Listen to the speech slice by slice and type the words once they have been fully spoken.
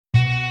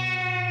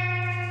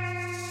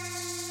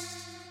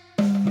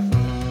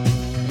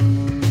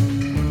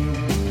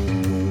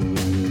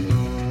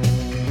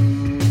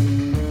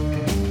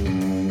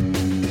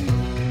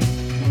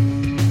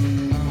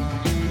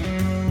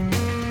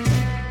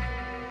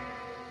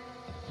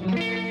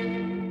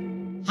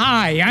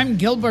Hi, I'm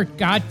Gilbert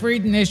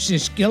Gottfried, and this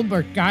is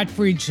Gilbert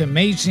Gottfried's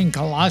Amazing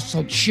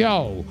Colossal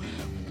Show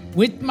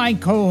with my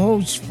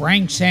co-host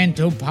Frank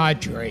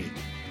Santopadre.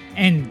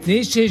 And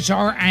this is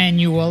our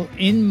annual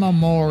In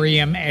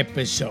Memoriam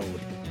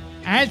episode.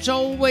 As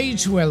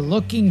always, we're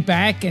looking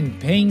back and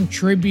paying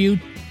tribute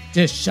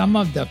to some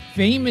of the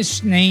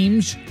famous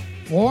names,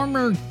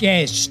 former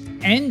guests,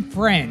 and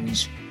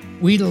friends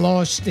we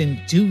lost in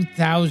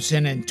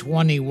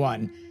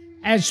 2021,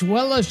 as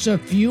well as a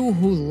few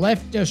who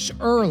left us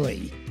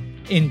early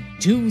in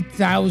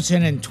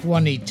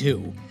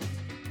 2022.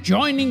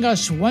 Joining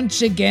us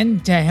once again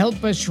to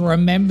help us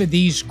remember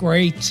these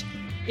greats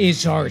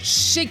is our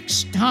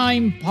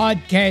six-time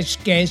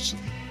podcast guest,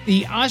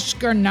 the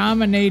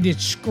Oscar-nominated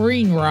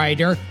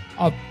screenwriter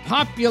of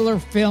popular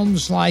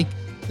films like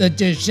The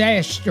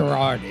Disaster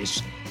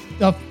Artist,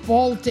 The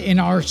Fault in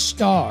Our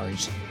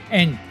Stars,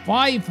 and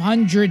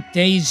 500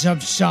 Days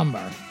of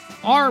Summer,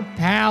 our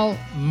pal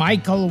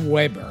Michael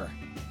Weber.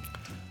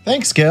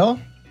 Thanks, Gil.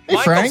 Hey,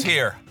 Michael's Frank.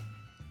 Here.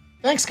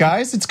 Thanks,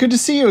 guys. It's good to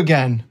see you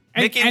again.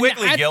 Mickey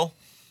Wiggly, Gil.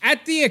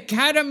 At the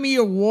Academy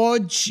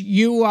Awards,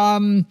 you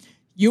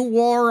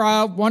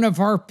wore one of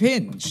our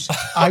pins.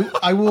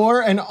 I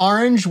wore an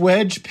orange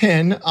wedge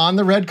pin on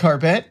the red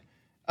carpet,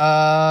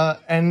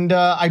 and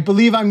I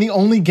believe I'm the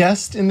only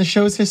guest in the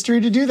show's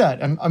history to do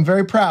that. I'm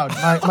very proud.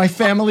 My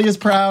family is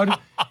proud.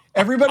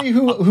 Everybody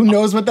who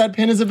knows what that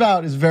pin is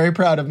about is very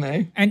proud of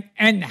me.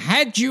 And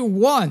had you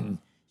won,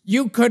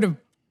 you could have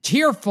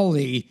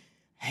tearfully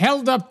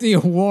held up the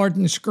award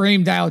and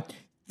screamed out,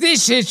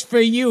 "This is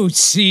for you,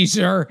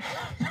 Caesar."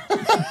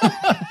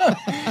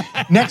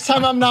 Next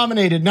time I'm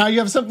nominated, now you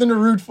have something to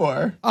root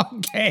for.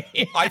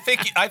 Okay. I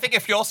think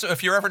if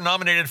you're ever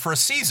nominated for a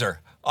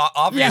Caesar,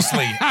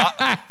 obviously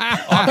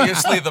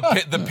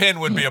the pin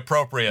would be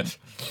appropriate.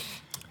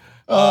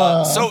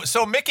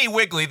 So Mickey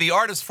Wiggly, the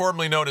artist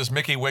formerly known as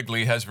Mickey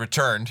Wiggly, has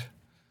returned,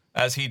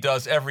 as he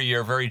does every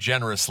year very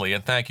generously.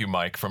 And thank you,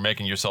 Mike, for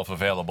making yourself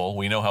available.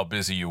 We know how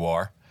busy you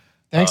are.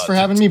 Thanks for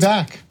having me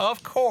back.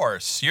 Of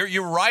course,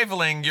 you're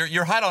rivaling.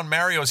 You're hot on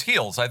Mario's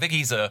heels. I think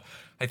he's an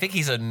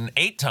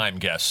 8-time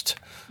guest.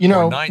 You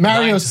know,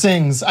 Mario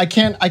sings. I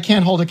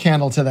can't hold a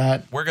candle to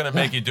that. We're going to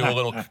make you do a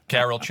little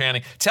Carol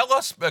chanting. Tell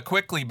us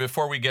quickly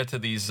before we get to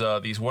these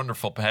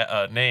wonderful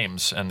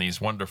names and these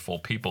wonderful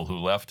people who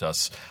left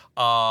us.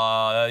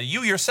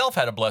 You yourself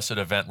had a blessed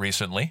event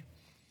recently.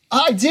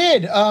 I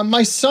did.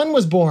 My son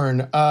was born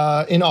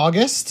in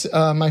August,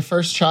 my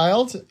first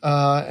child,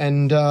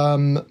 and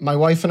my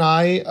wife and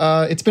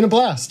I. It's been a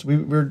blast.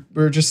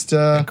 We're just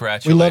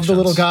we love the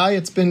little guy.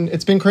 It's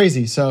been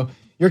crazy. So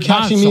you're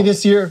catching me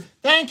this year.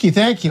 Thank you.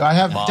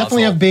 I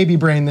definitely have baby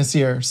brain this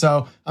year,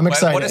 so I'm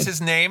excited. What is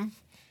his name?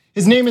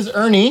 His name is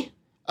Ernie,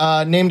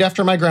 named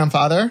after my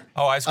grandfather.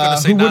 Oh, I was going to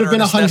say not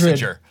Ernest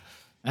Thesiger.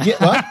 Yeah,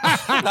 what?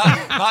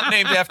 not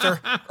named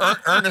after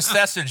Ernest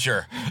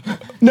Thesiger.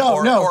 No.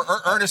 Or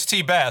Ernest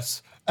T.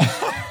 Bass.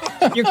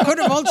 You could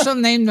have also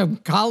named him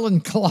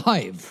Colin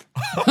Clive.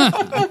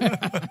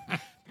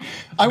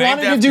 I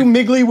wanted to do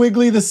Miggly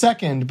Wiggly the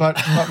second, but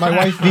my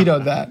wife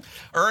vetoed that.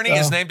 Ernie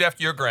is named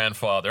after your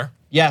grandfather.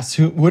 Yes,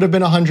 who would have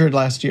been 100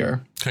 last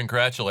year.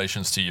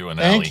 Congratulations to you and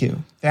Allie.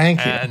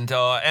 Thank you.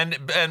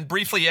 And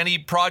briefly, any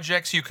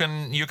projects you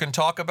can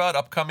talk about,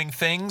 upcoming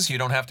things? You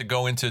don't have to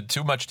go into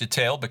too much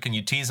detail, but can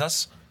you tease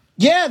us?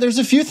 Yeah, there's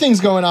a few things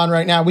going on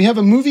right now. We have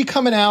a movie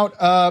coming out.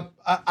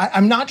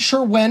 I'm not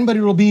sure when, but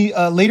it will be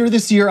later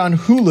this year on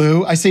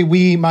Hulu. I say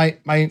we,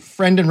 my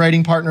friend and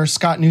writing partner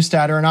Scott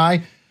Neustadter and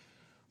I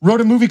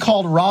wrote a movie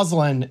called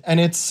Rosalind, and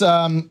it's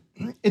a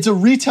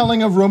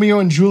retelling of Romeo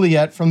and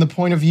Juliet from the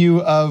point of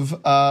view of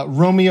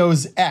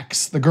Romeo's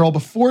ex, the girl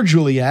before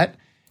Juliet.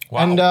 Wow.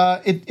 And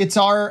it's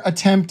our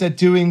attempt at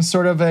doing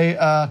sort of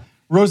a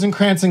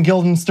Rosencrantz and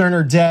Guildenstern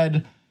are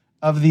dead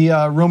of the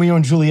Romeo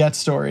and Juliet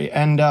story.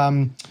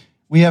 And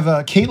we have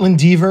Caitlin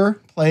Dever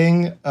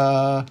playing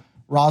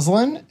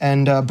Rosalind,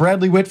 and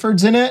Bradley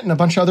Whitford's in it, and a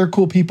bunch of other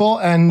cool people.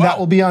 And that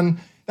will be on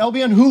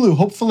Hulu.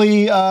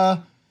 Hopefully,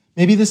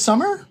 maybe this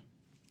summer.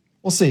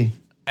 We'll see.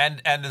 And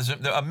there's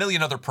a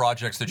million other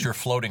projects that you're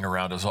floating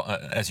around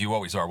as you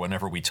always are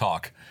whenever we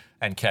talk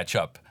and catch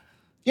up.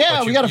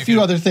 Yeah, we got a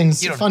few other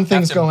things, fun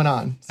things going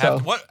on.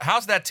 So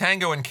how's that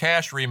Tango and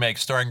Cash remake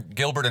starring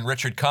Gilbert and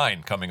Richard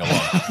Kind coming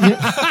along?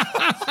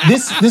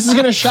 This is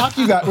going to shock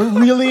you guys. We're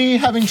really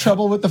having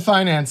trouble with the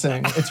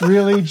financing. It's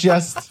really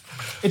just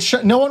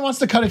no one wants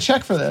to cut a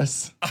check for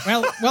this.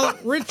 Well,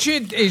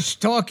 Richard is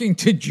talking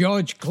to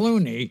George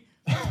Clooney,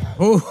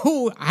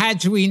 who,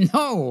 as we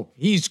know,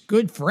 he's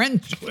good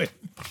friends with.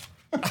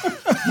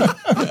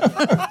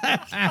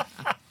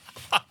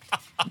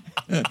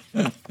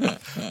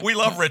 We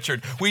love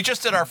Richard. We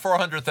just did our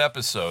 400th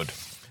episode,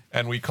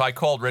 and I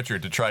called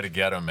Richard to try to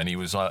get him, and he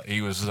was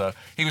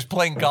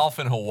playing golf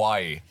in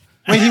Hawaii.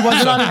 Wait, he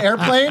wasn't on an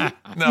airplane?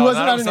 No, he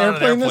wasn't on an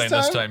airplane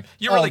this time.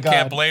 You really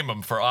can't blame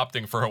him for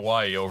opting for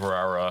Hawaii over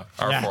our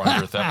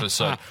 400th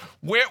episode.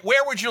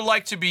 Where would you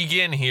like to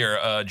begin here,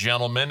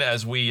 gentlemen?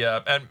 As we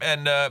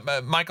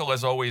and Michael,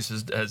 as always,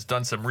 has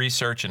done some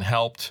research and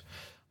helped.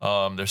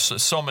 There's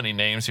so many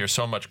names here,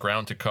 so much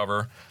ground to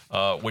cover,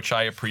 which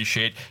I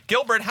appreciate.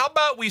 Gilbert, how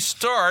about we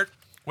start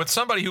with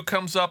somebody who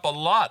comes up a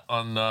lot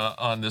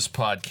on this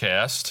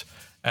podcast,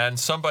 and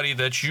somebody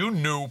that you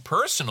knew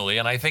personally,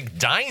 and I think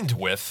dined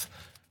with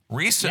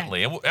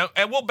recently,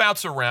 and we'll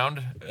bounce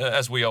around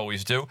as we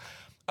always do.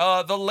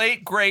 The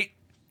late great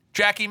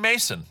Jackie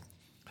Mason,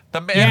 the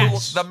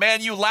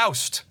man you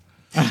loused.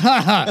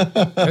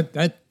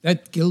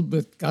 that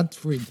Gilbert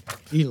Gottfried,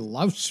 he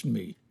loused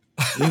me.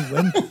 He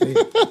went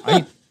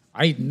there.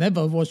 I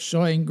never was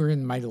so angry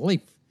in my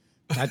life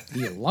that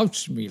he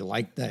loused me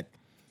like that.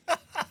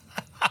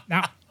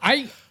 Now,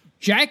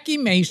 Jackie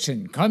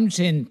Mason comes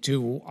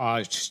into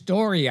a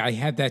story I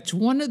had that's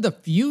one of the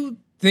few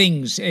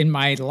things in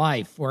my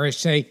life where I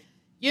say,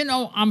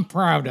 I'm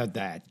proud of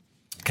that.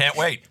 Can't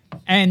wait.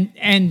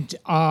 And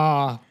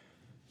I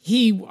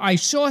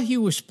saw he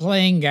was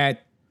playing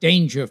at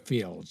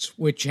Dangerfields,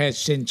 which has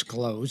since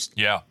closed.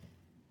 Yeah.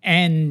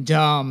 And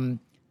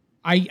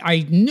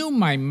I knew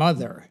my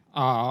mother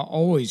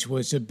always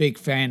was a big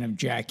fan of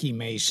Jackie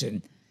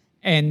Mason.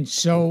 And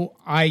so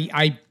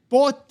I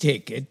bought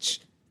tickets.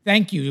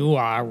 Thank you,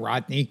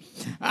 Rodney.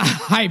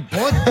 I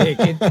bought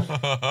tickets.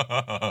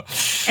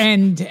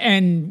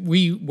 and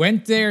we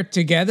went there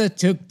together,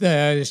 took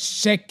the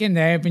 2nd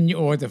Avenue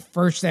or the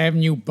 1st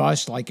Avenue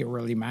bus, like it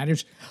really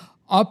matters,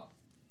 up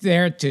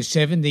there to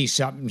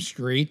 70-something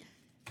Street.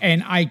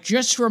 And I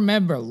just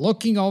remember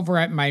looking over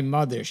at my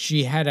mother.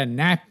 She had a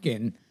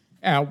napkin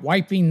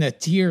wiping the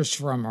tears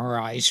from her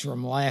eyes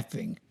from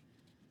laughing.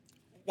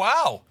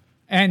 Wow.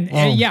 And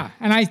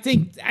I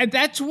think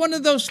that's one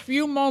of those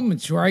few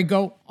moments where I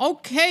go,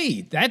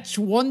 okay, that's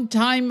one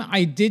time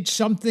I did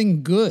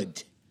something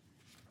good.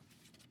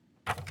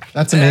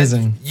 That's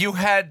amazing. You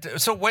had,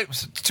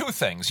 two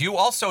things. You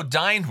also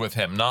dined with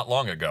him not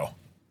long ago.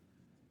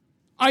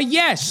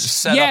 Yes.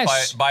 Set up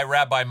by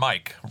Rabbi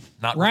Mike.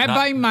 Mike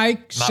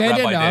not set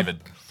Rabbi it up. David.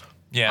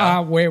 Yeah.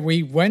 Where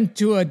we went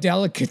to a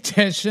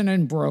delicatessen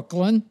in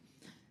Brooklyn,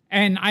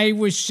 and I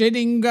was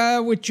sitting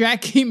with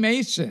Jackie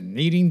Mason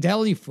eating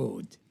deli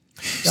food.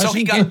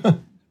 Doesn't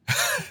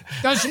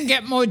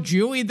get more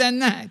Jewy than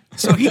that.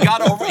 So he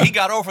got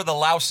over the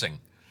lousing.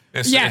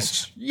 Yeah.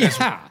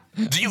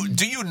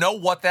 Do you know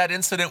what that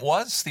incident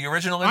was? The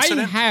original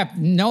incident? I have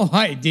no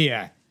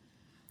idea.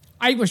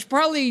 I was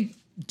probably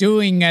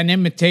doing an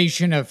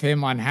imitation of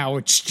him on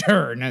Howard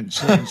Stern and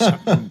saying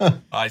something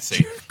I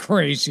see.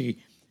 crazy.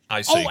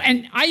 I see. Oh,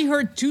 and I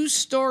heard 2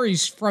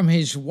 stories from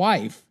his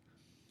wife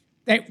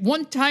that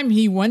one time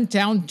he went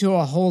down to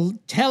a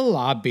hotel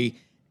lobby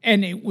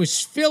and it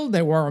was filled.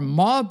 There were a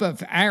mob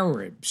of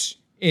Arabs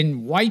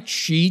in white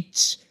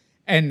sheets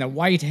and the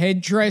white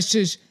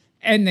headdresses,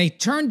 and they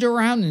turned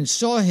around and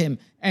saw him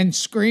and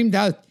screamed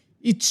out,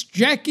 "It's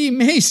Jackie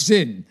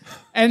Mason!"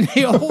 And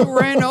they all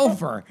ran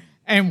over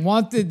and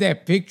wanted their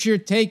picture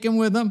taken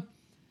with him.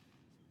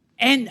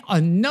 And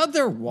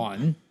another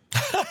one,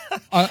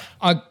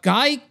 a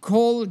guy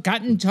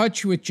got in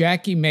touch with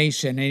Jackie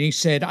Mason, and he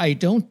said, "I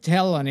don't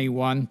tell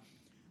anyone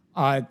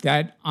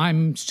that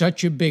I'm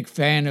such a big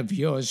fan of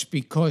yours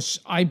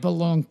because I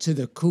belong to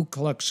the Ku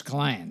Klux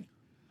Klan."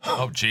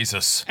 Oh,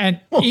 Jesus.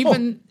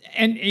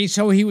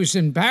 So he was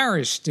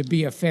embarrassed to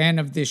be a fan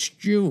of this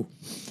Jew.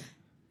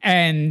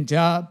 And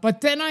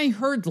but then I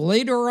heard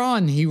later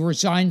on he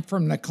resigned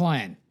from the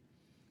Klan.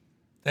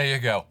 There you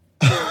go.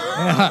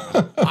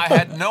 I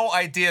had no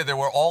idea there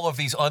were all of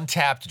these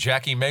untapped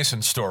Jackie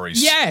Mason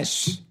stories.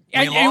 Yes.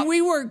 And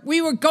we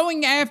were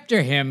going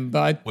after him,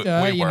 but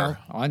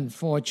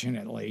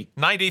unfortunately.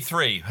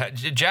 93.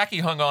 Jackie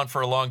hung on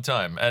for a long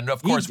time, and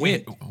of course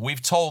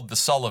we've told the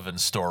Sullivan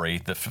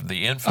story,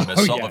 the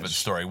infamous Sullivan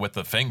story with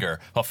the finger,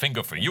 a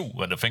finger for you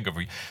and a finger for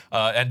you.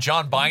 And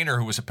John Biner,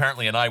 who was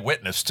apparently an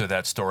eyewitness to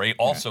that story,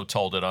 also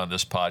told it on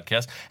this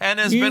podcast, and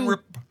has been.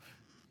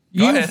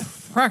 Go ahead.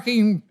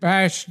 Fucking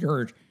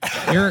bastard.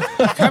 You're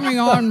coming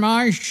on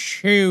my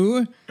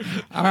shoe.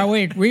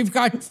 Wait, we've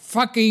got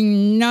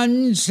fucking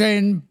nuns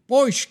and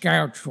Boy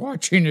Scouts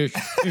watching this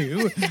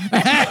shoe.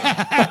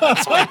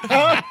 That's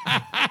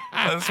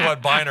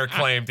what Biner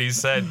claimed. He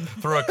said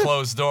through a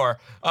closed door.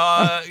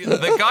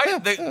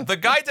 The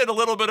guy did a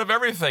little bit of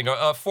everything.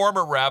 A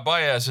former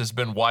rabbi, as has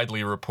been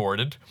widely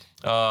reported.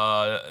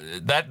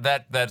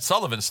 That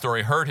Sullivan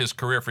story hurt his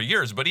career for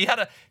years, but he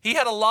had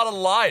a lot of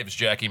lives.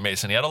 Jackie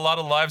Mason, he had a lot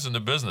of lives in the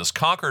business.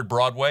 Conquered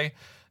Broadway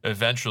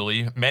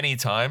eventually many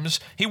times.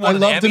 He won. I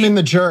loved him in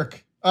The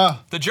Jerk.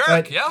 The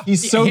Jerk, yeah,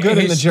 he's so good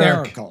in The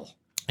Jerk.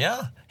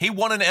 Yeah, he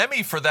won an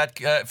Emmy for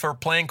that for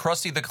playing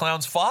Krusty the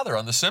Clown's father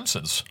on The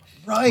Simpsons.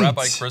 Right,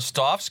 Rabbi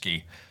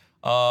Christofsky.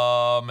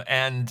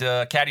 And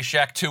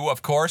Caddyshack 2,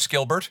 of course,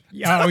 Gilbert.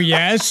 Oh,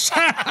 yes.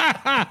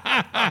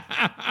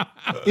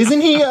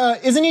 Isn't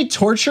he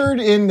tortured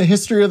in The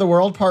History of the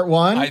World Part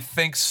 1? I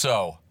think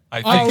so.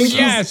 I think so.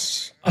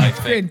 Yes.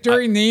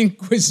 During the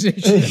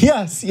Inquisition.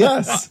 Yes.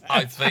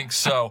 I think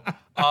so.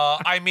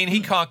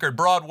 He conquered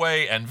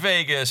Broadway and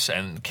Vegas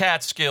and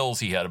Catskills.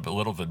 He had a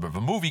little bit of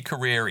a movie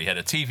career. He had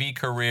a TV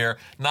career.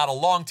 Not a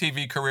long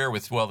TV career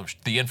with,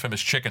 the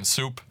infamous Chicken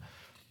Soup.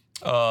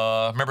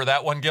 Remember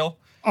that one, Gil?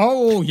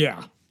 Oh,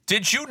 yeah.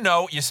 Did you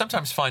know, you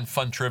sometimes find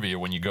fun trivia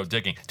when you go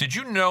digging. Did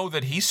you know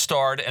that he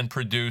starred and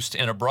produced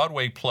in a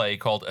Broadway play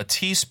called A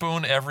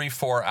Teaspoon Every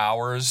 4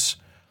 Hours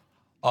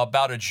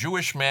about a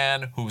Jewish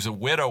man who's a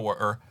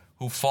widower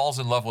who falls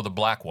in love with a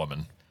black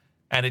woman,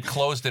 and it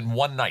closed in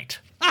one night?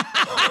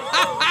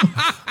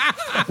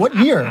 What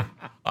year?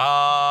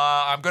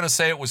 I'm going to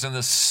say it was in the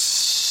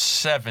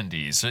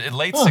 70s,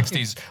 late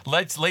 60s,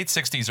 late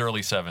 60s,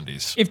 early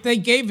 70s. If they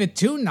gave it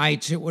 2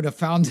 nights, it would have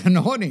found an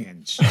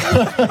audience.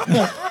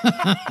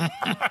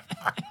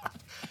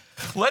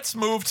 Let's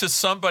move to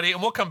somebody,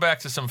 and we'll come back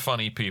to some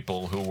funny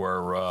people who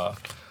were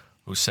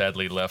who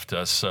sadly left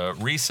us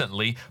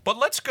recently. But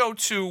let's go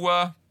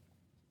to.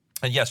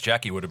 And yes,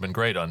 Jackie would have been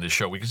great on this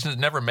show. We could just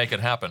never make it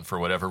happen for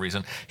whatever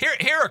reason. Here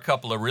are a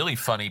couple of really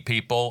funny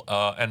people.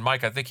 And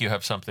Mike, I think you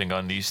have something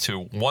on these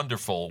two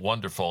wonderful,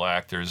 wonderful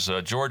actors,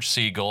 George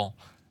Segal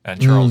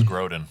and Charles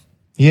Grodin.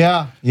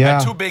 Yeah.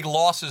 And 2 big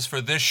losses for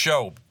this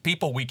show.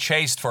 People we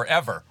chased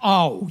forever.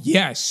 Oh,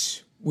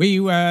 yes. We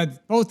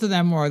both of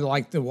them were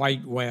like the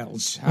white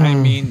whales. I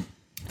mean,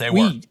 they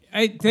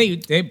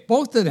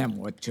both of them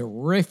were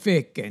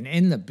terrific and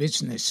in the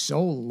business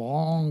so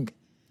long.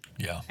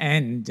 Yeah.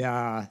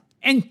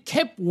 And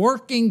kept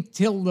working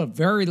till the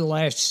very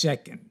last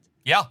second.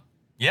 Yeah.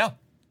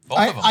 Both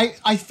of them.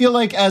 I feel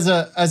like as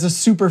a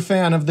super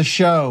fan of the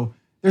show,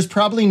 there's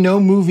probably no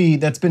movie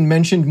that's been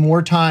mentioned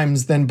more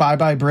times than Bye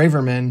Bye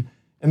Braverman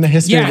in the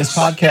history of this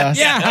podcast.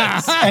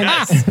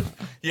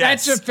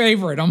 That's a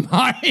favorite of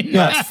mine.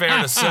 That's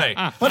fair to say.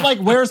 But like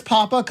Where's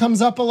Papa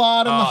comes up a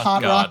lot, and The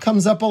Hot Rock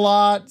comes up a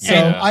lot. So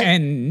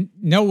and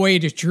No Way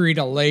to Treat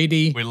a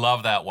Lady. We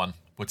love that one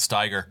with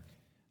Steiger.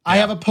 I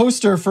have a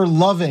poster for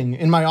Loving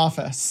in my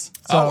office.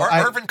 So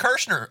Irvin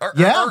Kershner.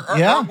 Irvin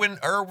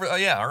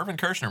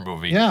Kershner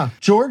movie. Yeah.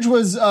 George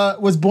was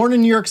born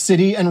in New York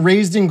City and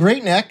raised in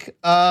Great Neck,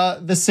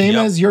 the same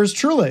as yours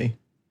truly.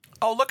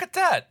 Oh, look at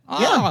that.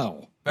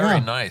 Oh.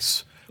 Very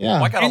nice. Yeah.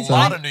 Well, I got a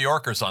lot of New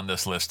Yorkers on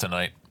this list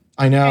tonight.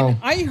 I know. And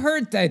I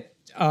heard that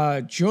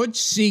George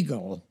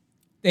Segal,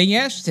 they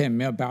asked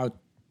him about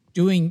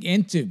doing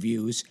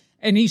interviews,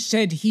 and he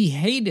said he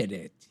hated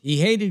it. He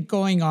hated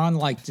going on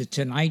like the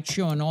Tonight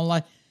Show and all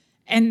that.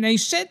 And they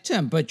said to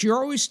him, but you're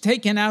always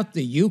taking out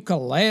the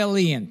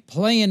ukulele and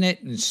playing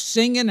it and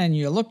singing, and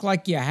you look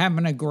like you're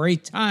having a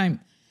great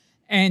time.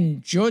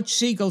 And George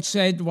Segal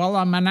said, well,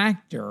 I'm an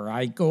actor.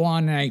 I go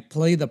on and I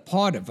play the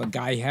part of a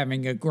guy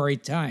having a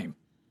great time.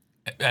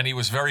 And he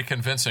was very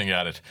convincing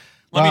at it.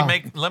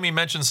 Let me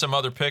mention some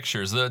other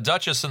pictures. The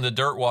Duchess and the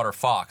Dirtwater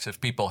Fox, if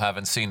people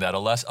haven't seen that, a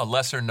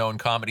lesser known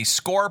comedy.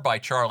 Score by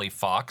Charlie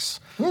Fox,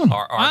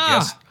 our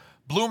guest.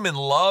 Bloom in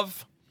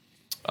Love,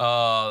 the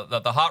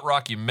Hot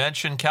Rock you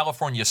mentioned,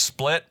 California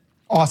Split.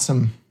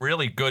 Awesome.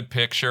 Really good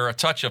picture. A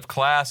Touch of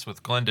Class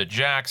with Glenda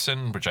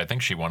Jackson, which I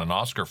think she won an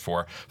Oscar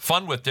for.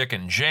 Fun with Dick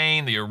and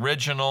Jane, the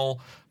original.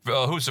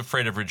 Who's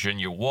Afraid of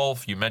Virginia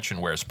Woolf? You mentioned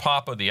Where's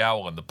Papa? The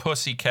Owl and the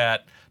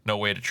Pussycat. No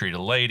Way to Treat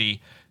a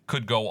Lady.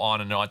 Could go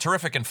on and on.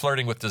 Terrific in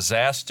Flirting with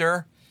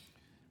Disaster.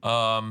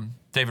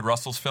 David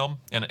Russell's film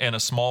in a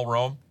small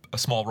role.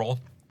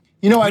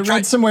 You know, I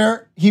read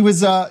somewhere he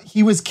was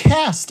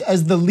cast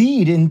as the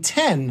lead in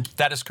 10.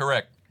 That is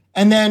correct.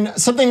 And then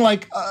something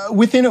like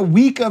within a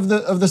week of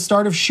the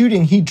start of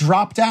shooting, he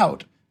dropped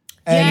out.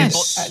 And,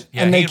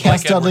 and they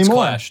cast Dudley Moore.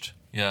 Clashed.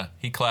 Yeah,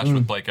 he clashed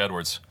with Blake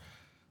Edwards,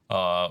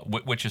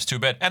 which is too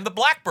bad. And The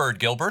Blackbird,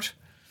 Gilbert.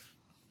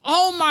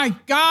 Oh, my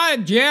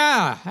God,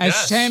 yeah. As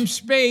Sam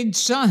Spade's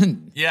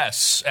son.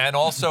 Yes, and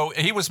also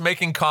he was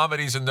making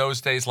comedies in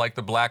those days like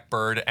The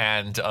Blackbird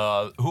and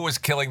Who Was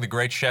Killing the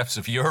Great Chefs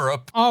of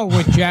Europe. Oh,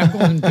 with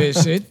Jacqueline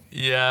Bisset.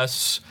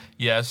 Yes.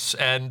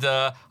 And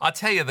I'll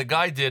tell you, the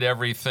guy did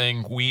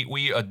everything.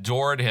 We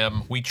adored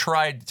him. We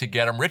tried to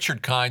get him.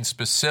 Richard Kind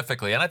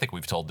specifically, and I think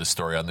we've told this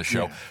story on the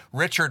show. Yeah.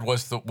 Richard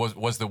was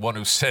the one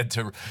who said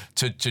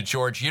to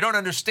George, "You don't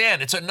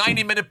understand. It's a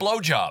 90-minute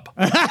blowjob."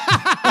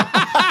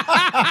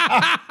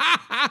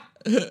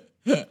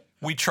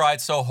 We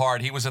tried so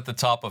hard. He was at the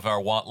top of our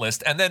want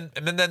list. And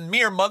then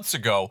mere months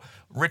ago,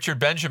 Richard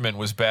Benjamin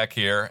was back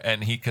here,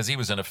 and because he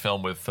was in a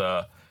film with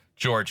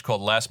George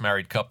called Last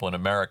Married Couple in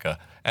America.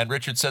 And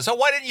Richard says, "Oh,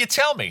 why didn't you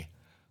tell me?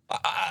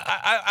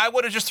 I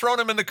would have just thrown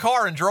him in the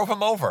car and drove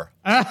him over."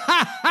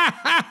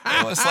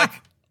 It was like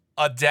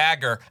a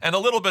dagger. And a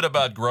little bit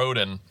about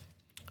Grodin.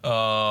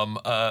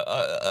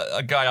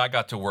 A guy I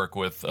got to work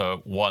with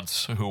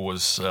once who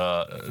was,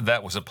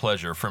 that was a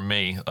pleasure for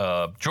me.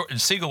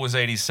 Segal was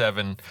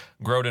 87,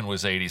 Grodin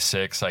was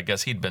 86. I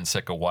guess he'd been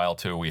sick a while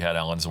too. We had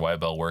Alan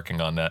Zweibel working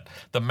on that.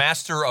 The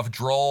master of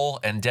droll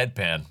and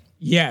deadpan.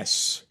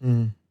 Yes.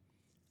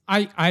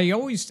 I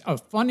always, a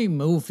funny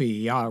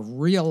movie,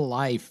 Real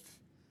Life.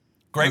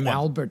 Great from one.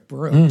 Albert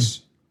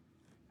Brooks.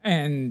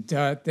 And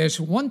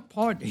there's one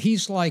part,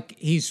 he's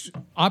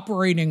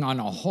operating on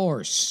a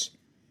horse.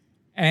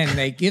 And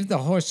they give the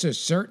horse a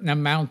certain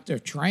amount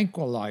of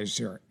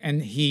tranquilizer,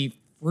 and he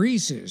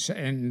freezes.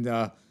 And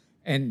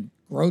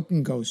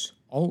Grodin goes,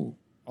 "Oh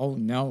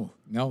no,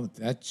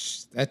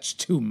 that's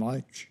too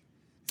much."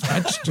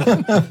 That's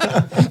true.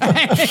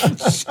 And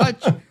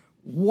such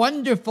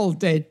wonderful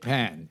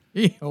deadpan.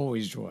 He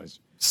always was.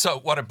 So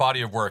what a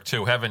body of work,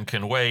 too. Heaven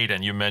Can Wait,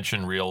 and you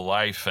mentioned Real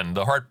Life, and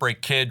The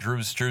Heartbreak Kid,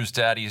 Drew's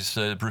daddy's,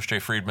 Bruce J.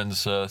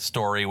 Friedman's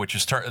story, which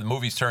is the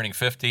movie's turning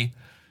 50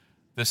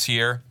 this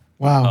year.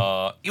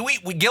 Wow.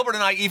 Gilbert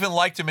and I even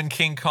liked him in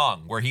King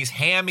Kong, where he's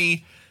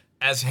hammy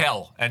as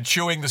hell and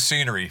chewing the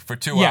scenery for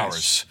 2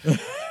 hours.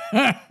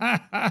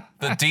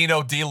 The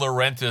Dino De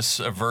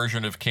Laurentiis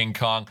version of King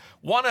Kong.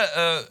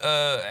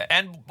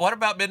 And what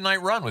about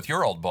Midnight Run with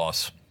your old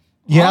boss?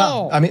 Yeah,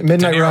 Oh. I mean,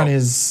 Midnight Run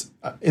is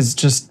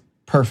just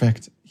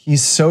perfect.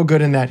 He's so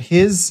good in that.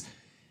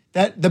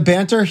 The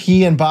banter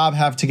he and Bob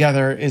have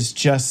together is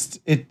just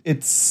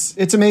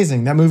it's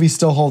amazing. That movie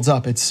still holds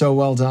up. It's so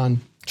well done.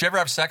 Did you ever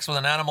have sex with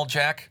an animal,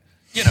 Jack?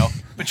 You know,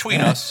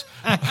 between us.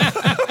 By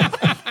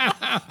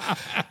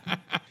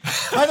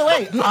the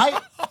way,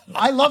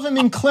 I love him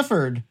in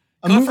Clifford,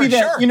 movie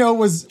that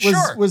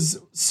sure. was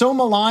so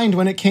maligned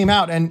when it came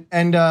out. And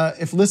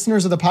if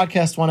listeners of the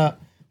podcast want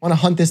to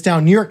hunt this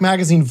down, New York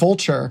Magazine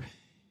Vulture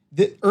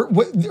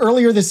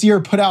earlier this year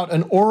put out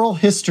an oral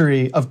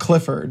history of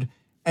Clifford,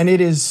 and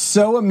it is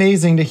so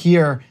amazing to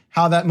hear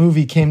how that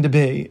movie came to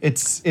be.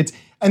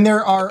 And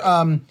there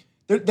are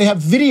they have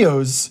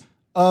videos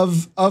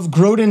of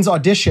Grodin's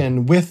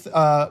audition with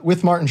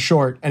Martin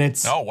Short, and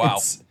it's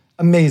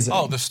amazing.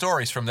 Oh, the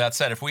stories from that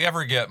set. If we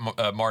ever get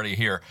Marty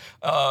here.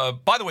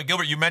 By the way,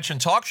 Gilbert, you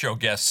mentioned talk show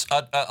guests.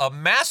 A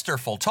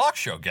masterful talk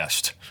show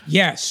guest.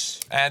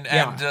 Yes. And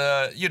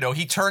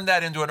he turned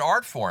that into an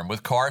art form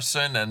with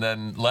Carson and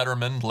then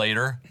Letterman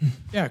later.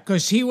 Yeah,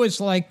 because he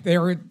was like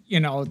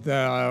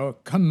the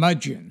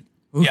curmudgeon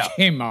who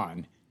came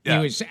on. Yeah.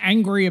 He was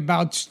angry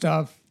about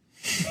stuff.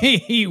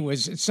 He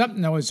was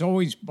something that was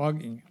always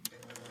bugging him.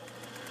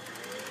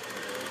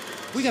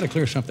 We got to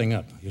clear something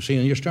up. You see,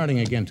 and you're starting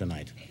again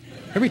tonight.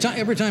 Every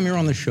time you're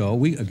on the show,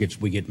 we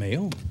get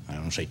mail. I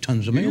don't say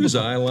tons of mail. You use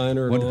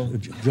eyeliner at all?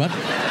 What?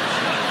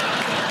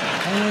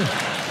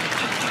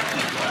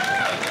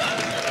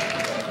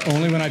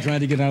 Only when I try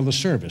to get out of the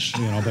service,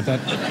 but that...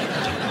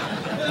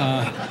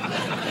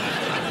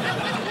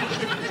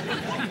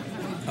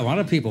 a lot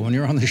of people, when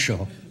you're on the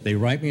show, they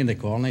write me and they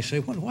call and they say,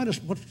 why does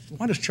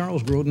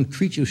Charles Grodin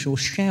treat you so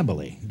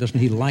shabbily? Doesn't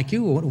he like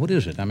you? What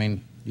is it? I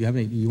mean,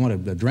 you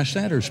want to address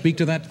that or speak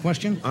to that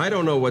question? I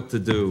don't know what to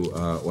do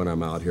when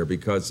I'm out here,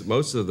 because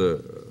most of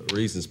the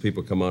reasons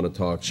people come on a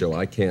talk show,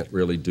 I can't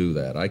really do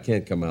that. I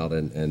can't come out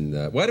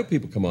and why do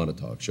people come on a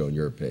talk show, in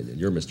your opinion?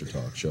 You're Mr.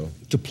 Talk Show.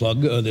 To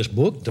plug this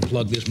book, to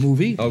plug this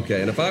movie.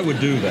 Okay, and if I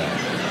would do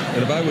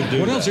that,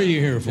 what else are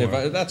you here for?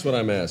 That's what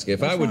I'm asking.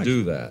 If I would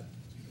do that,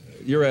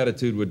 your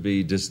attitude would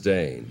be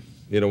disdain.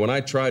 When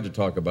I tried to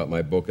talk about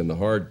my book in the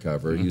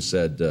hardcover, you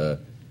said,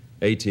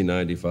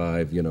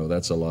 $18.95,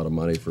 that's a lot of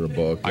money for a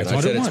book. And I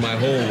said, it's my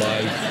whole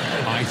life.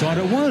 I thought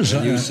it was.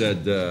 And you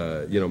said,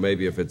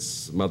 maybe if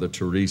it's Mother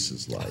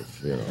Teresa's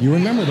life, You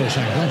remember those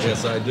things, don't you?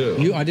 Yes, I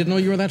do. I didn't know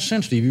you were that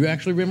sensitive. You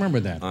actually remember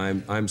that.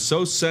 I'm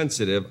so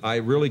sensitive, I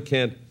really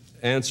can't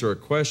answer a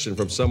question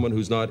from someone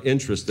who's not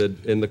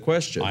interested in the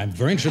question. I'm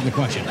very interested in the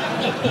question.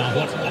 Now,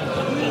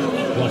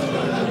 what?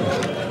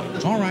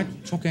 It's all right.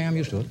 It's okay. I'm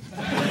used to it.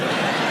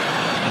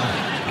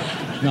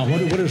 Now,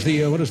 what does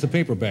the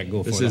paperback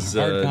go for? This is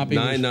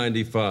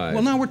 $9.95.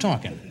 Well, now we're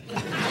talking.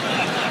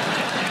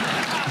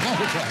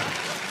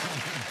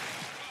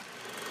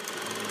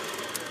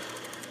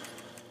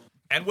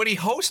 And when he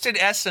hosted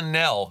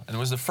SNL, and it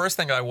was the first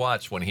thing I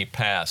watched when he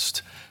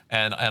passed,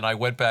 and I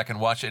went back and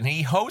watched it, and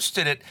he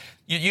hosted it.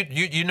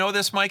 You know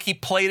this, Mike? He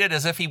played it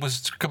as if he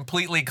was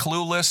completely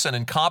clueless and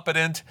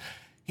incompetent.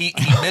 He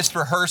missed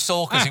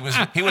rehearsal because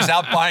he was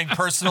out buying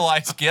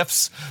personalized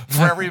gifts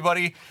for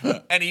everybody,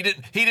 and he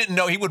didn't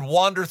know. He would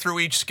wander through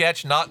each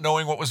sketch not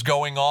knowing what was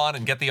going on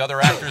and get the other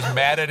actors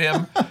mad at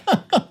him.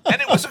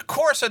 And it was, of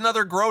course,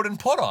 another Grodin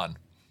put on.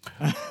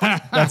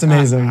 That's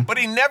amazing. But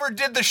he never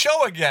did the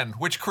show again,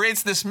 which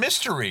creates this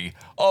mystery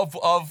of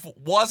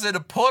was it a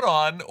put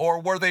on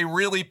or were they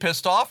really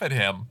pissed off at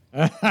him?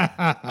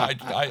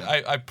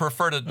 I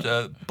prefer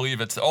to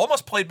believe it's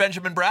almost played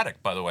Benjamin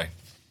Braddock, by the way.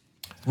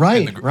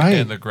 Right. In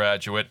The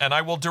Graduate. And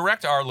I will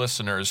direct our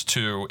listeners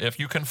to, if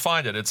you can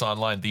find it, it's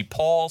online, the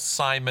Paul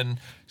Simon,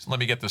 let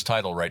me get this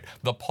title right,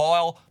 the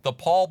Paul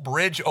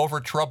Bridge Over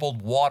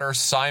Troubled Water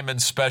Simon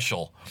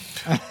Special,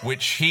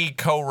 which he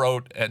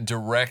co-wrote and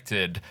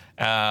directed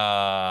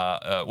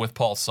with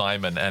Paul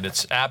Simon, and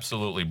it's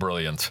absolutely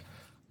brilliant.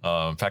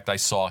 In fact, I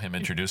saw him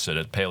introduce it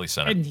at Paley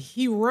Center. And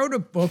he wrote a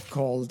book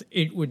called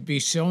It Would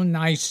Be So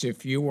Nice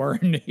If You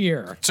Weren't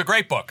Here. It's a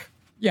great book.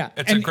 Yeah.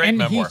 It's a great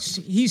memoir.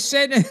 He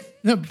said in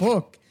the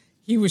book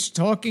he was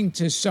talking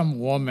to some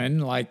woman,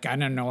 like, I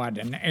don't know, at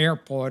an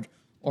airport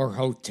or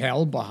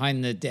hotel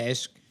behind the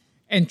desk,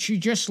 and she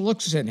just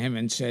looks at him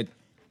and said,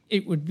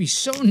 "It would be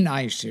so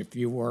nice if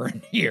you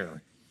weren't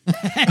here."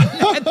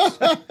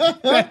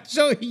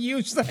 So he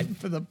used that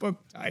for the book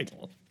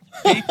title.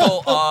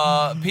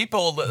 Our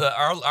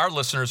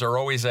listeners are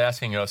always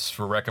asking us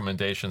for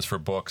recommendations for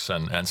books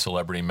and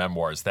celebrity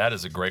memoirs. That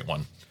is a great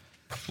one.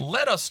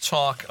 Let us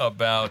talk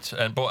about,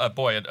 and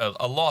boy,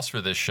 a loss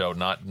for this show,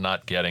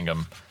 not getting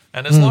them.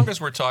 And as long as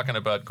we're talking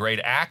about great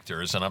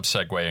actors, and I'm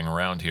segueing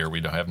around here, we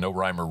don't have no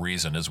rhyme or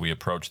reason as we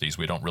approach these.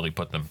 We don't really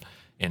put them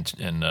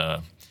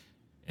into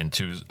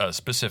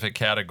specific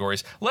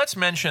categories. Let's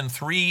mention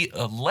three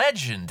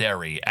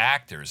legendary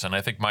actors, and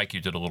I think, Mike, you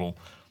did a little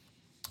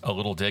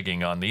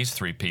digging on these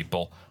three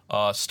people,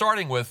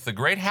 starting with the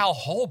great Hal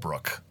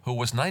Holbrook, who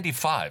was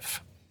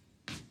 95.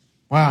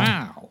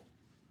 Wow.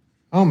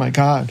 Oh, my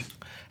God.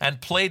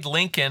 And played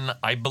Lincoln,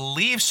 I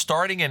believe,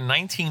 starting in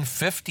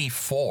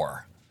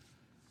 1954.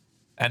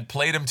 And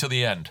played him to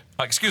the end.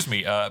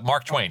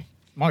 Mark Twain.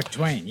 Mark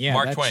Twain, yeah.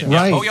 Mark Twain.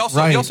 Right, Yeah. Oh, he also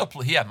right.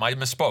 I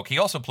misspoke. He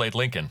also played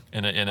Lincoln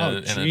in an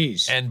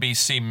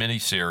NBC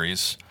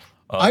miniseries.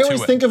 I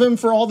always think of him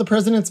for All the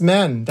President's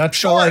Men.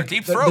 That's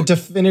Deep the Throat.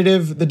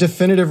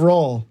 definitive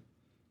role.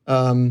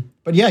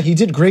 But yeah, he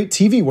did great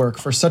TV work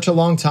for such a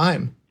long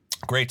time.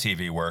 Great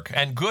TV work.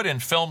 And good in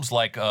films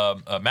like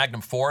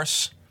Magnum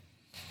Force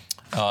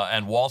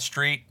and Wall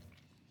Street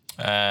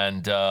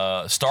and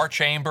Star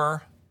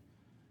Chamber.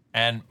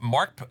 And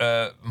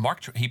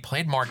he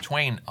played Mark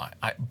Twain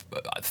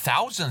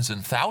thousands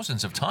and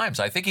thousands of times.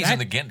 I think he's in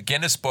the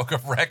Guinness Book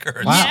of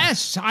Records. Wow.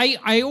 Yes,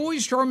 I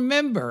always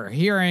remember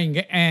hearing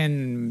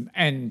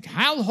and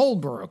Hal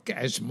Holbrook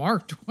as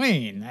Mark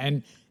Twain,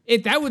 and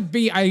that would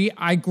be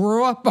I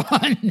grew up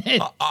on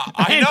it.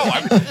 I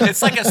know.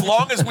 It's like as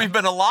long as we've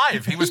been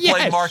alive, he was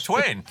playing Mark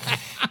Twain.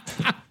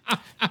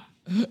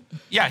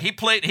 Yeah, he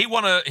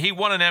won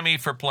an Emmy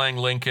for playing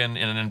Lincoln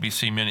in an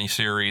NBC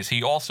miniseries.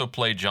 He also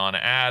played John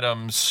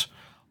Adams.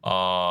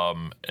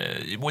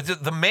 Was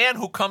it the man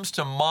who comes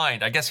to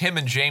mind? I guess him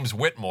and James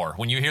Whitmore.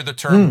 When you hear the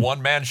term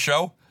one-man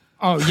show,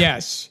 Oh,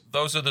 yes.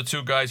 those are the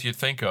two guys you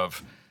think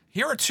of.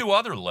 Here are two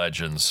other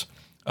legends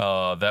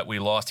that we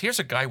lost. Here's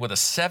a guy with a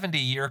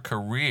 70-year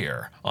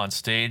career on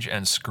stage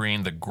and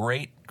screen, the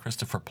great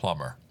Christopher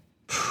Plummer.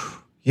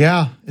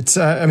 Yeah, it's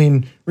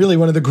really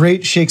one of the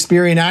great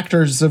Shakespearean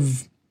actors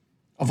of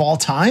all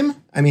time.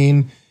 I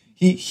mean,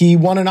 he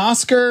won an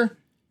Oscar,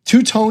 2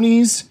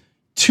 Tonys,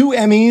 2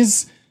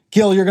 Emmys.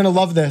 Gil, you're going to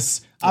love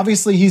this.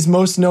 Obviously, he's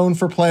most known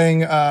for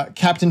playing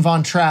Captain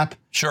Von Trapp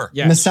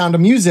in The Sound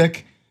of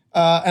Music.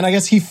 And I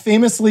guess he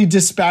famously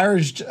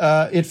disparaged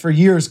it for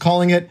years,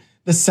 calling it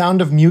The Sound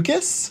of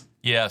Mucus.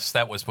 Yes,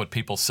 that was what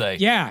people say.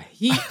 Yeah,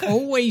 he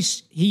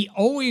always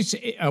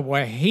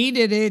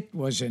hated it,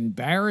 was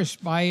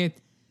embarrassed by it.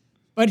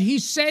 But he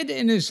said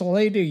in his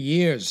later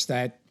years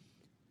that,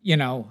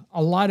 a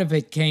lot of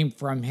it came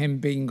from him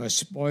being a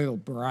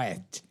spoiled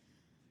brat.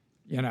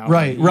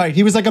 Right.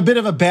 He was like a bit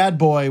of a bad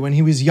boy when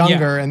he was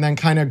younger and then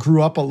kind of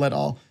grew up a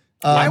little.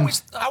 I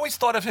always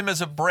thought of him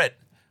as a Brit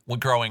when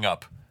growing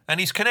up, and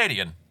he's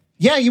Canadian.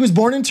 Yeah, he was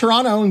born in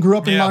Toronto and grew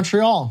up in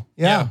Montreal.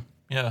 Yeah.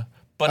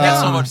 But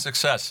not so much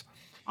success.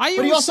 But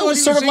he also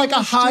was sort of like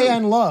a high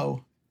and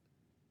low.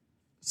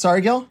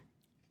 Sorry, Gil?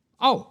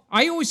 Oh,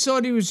 I always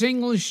thought he was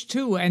English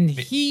too, and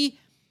he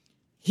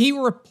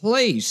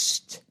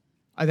replaced.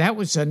 That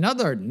was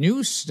another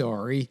news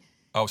story.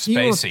 Oh,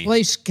 Spacey. He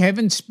replaced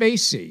Kevin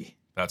Spacey.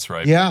 That's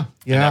right. Yeah.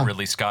 In that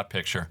Ridley Scott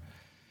picture.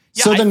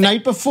 Yeah, so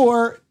night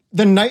before,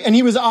 and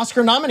he was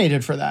Oscar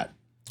nominated for that.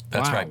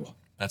 That's right.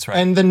 That's right.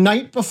 And the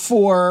night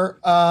before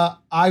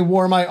I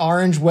wore my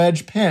orange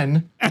wedge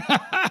pin,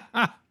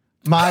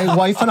 my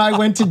wife and I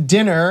went to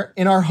dinner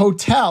in our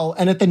hotel,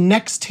 and at the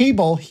next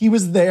table, he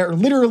was there,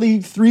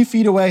 literally 3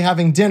 feet away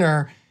having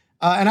dinner,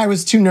 and I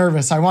was too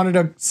nervous. I wanted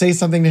to say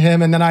something to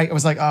him, and then I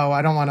was like, oh,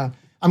 I don't want to.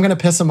 I'm going to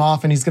piss him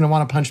off, and he's going to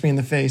want to punch me in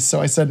the face,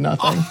 so I said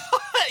nothing.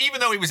 Even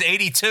though he was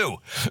 82.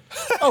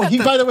 Oh, he,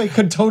 by the way,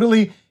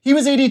 he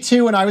was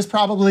 82, and I was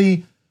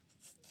probably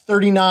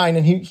 39,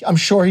 and I'm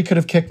sure he could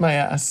have kicked my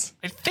ass.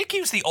 I think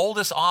he was the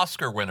oldest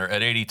Oscar winner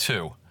at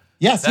 82.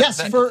 Yes,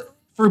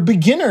 for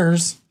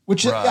beginners,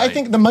 which I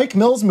think the Mike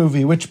Mills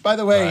movie, which, by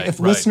the way,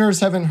 if listeners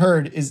haven't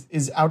heard,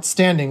 is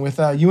outstanding with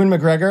Ewan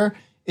McGregor.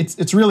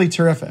 It's really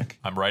terrific.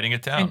 I'm writing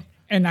it down.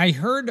 And I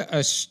heard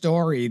a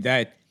story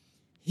that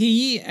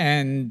he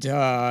and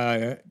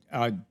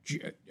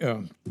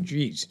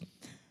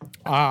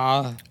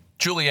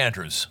Julie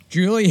Andrews.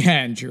 Julie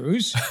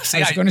Andrews. See,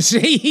 I was going to say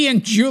he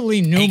and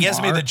Julie Newmar. He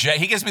gives me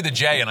the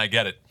J, and I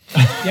get it.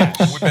 Yes.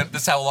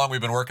 This is how long we've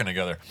been working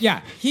together.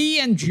 Yeah, he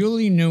and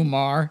Julie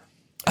Newmar.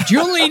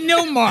 Julie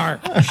Newmar.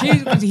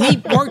 He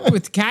worked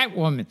with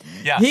Catwoman.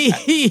 Yeah.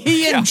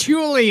 He and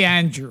Julie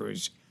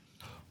Andrews.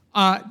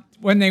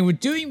 When they were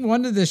doing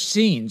one of the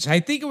scenes, I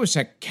think it was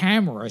a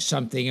camera or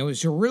something. It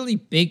was a really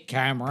big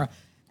camera,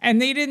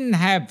 and they didn't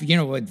have,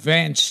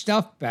 advanced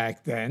stuff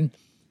back then.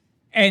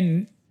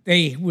 And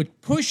they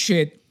would push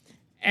it,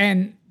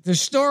 and the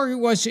story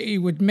was it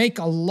would make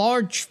a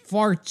large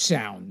fart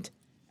sound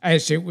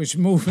as it was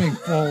moving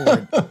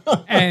forward.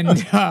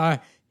 And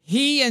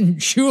he and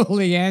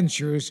Julie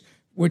Andrews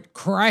would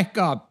crack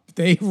up.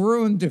 They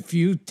ruined a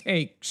few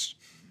takes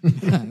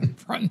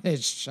from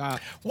this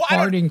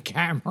farting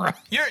camera.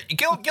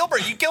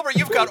 Gilbert,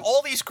 you've got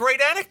all these great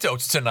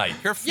anecdotes tonight.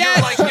 You're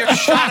like you're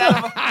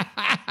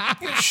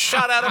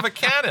shot out of a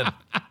cannon.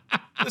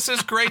 This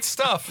is great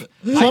stuff.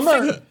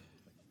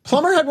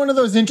 Plummer had one of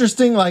those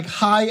interesting, like,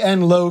 high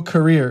and low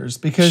careers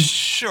because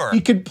Sure. he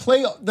could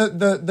play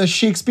the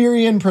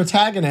Shakespearean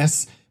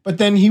protagonists, but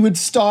then he would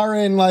star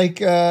in, like,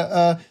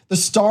 the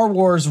Star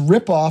Wars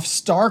ripoff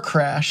Star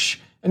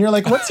Crash. And you're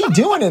like, what's he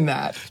doing in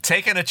that?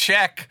 Taking a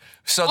check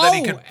so that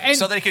he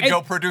could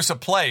go produce a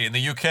play in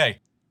the UK.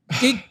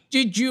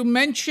 Did you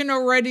mention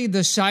already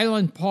The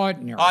Silent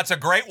Partner? Oh, it's a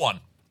great one.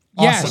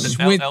 Yes,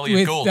 Awesome. with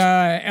Elliot Gould.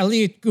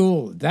 Elliot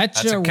Gould.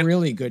 That's a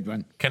really good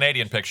one.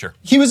 Canadian picture.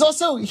 He was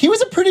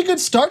a pretty good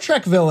Star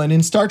Trek villain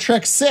in Star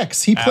Trek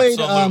 6. He played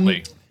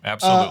Absolutely.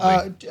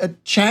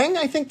 Chang,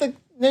 I think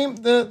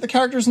the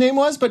character's name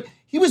was, but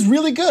he was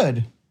really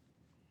good.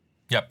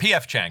 Yeah,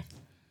 P.F. Chang.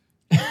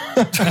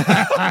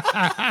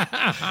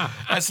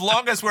 As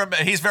long as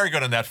he's very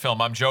good in that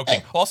film. I'm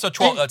joking. Also,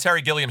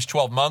 Terry Gilliam's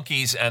 12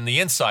 Monkeys and The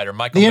Insider.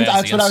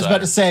 That's what I was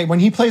about to say. When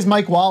he plays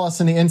Mike Wallace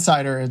in The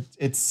Insider,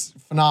 it's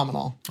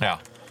phenomenal. Yeah.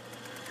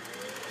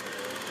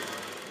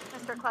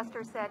 Mr.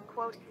 Cluster said,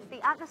 quote, "The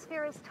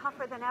atmosphere is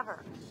tougher than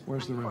ever."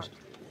 Where's the rest?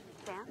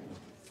 Dan?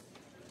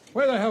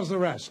 Where the hell's the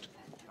rest?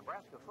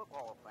 Nebraska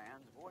football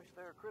fans voiced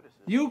their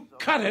criticism. You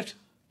cut it.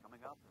 Coming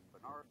up in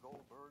Bernard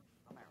Goldberg's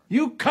America.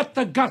 You cut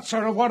the guts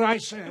out of what I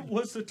said. It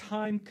was the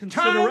time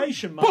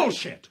consideration, Mike.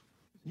 Bullshit!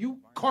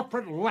 You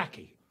corporate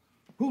lackey.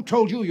 Who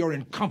told you your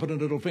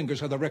incompetent little fingers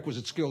had the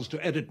requisite skills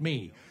to edit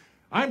me?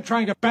 I'm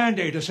trying to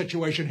band-aid a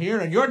situation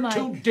here, and you're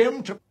too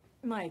dim to...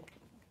 Mike.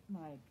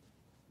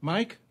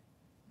 Mike?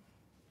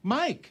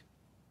 Mike!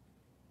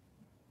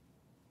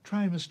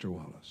 Try Mr.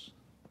 Wallace.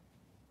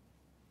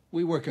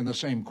 We work in the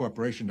same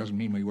corporation doesn't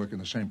mean we work in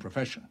the same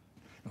profession.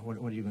 Now, what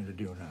are you going to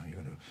do now?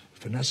 You're going to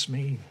finesse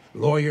me?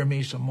 Lawyer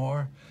me some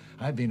more?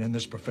 I've been in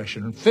this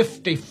profession in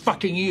 50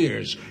 fucking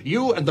years.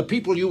 You and the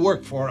people you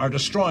work for are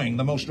destroying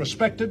the most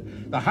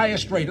respected, the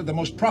highest rated, the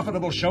most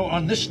profitable show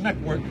on this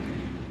network.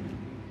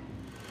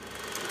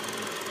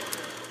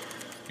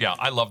 Yeah,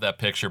 I love that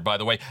picture, by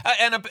the way.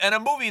 And a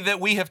movie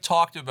that we have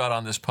talked about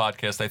on this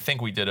podcast. I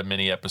think we did a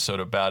mini episode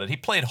about it. He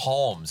played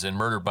Holmes in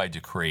Murder by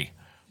Decree.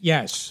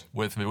 Yes.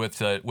 With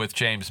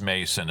James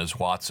Mason as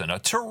Watson. A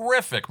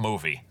terrific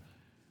movie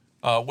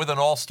with an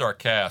all-star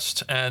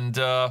cast. And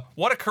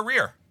what a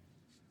career.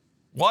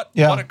 What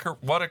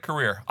a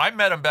career. I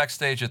met him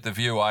backstage at The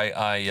View.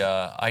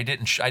 I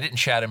didn't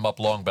chat him up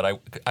long,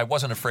 but I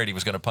wasn't afraid he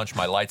was going to punch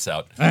my lights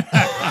out.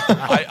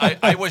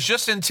 I was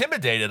just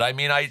intimidated. I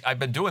mean, I've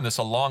been doing this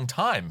a long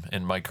time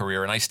in my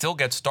career, and I still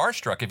get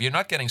starstruck. If you're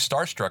not getting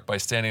starstruck by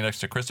standing next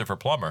to Christopher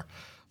Plummer,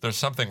 there's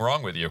something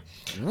wrong with you.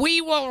 We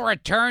will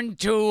return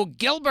to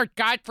Gilbert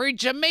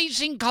Gottfried's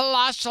Amazing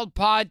Colossal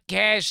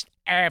podcast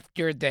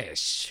after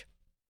this.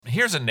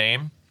 Here's a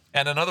name.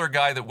 And another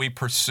guy that we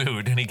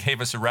pursued, and he gave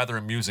us a rather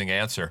amusing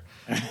answer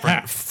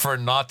for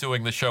not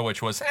doing the show,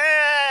 which was,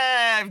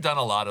 I've done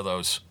a lot of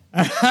those.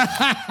 And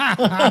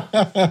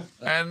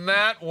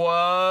that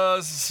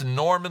was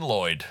Norman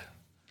Lloyd,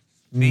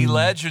 the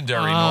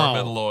legendary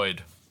Norman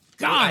Lloyd.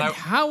 God,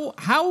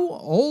 how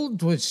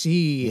old was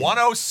he?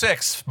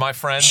 106, my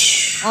friend.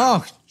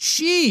 Oh,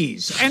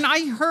 jeez. And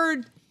I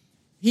heard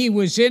he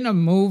was in a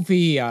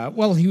movie,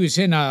 he was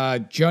in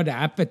a Judd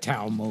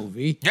Apatow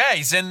movie. Yeah,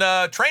 he's in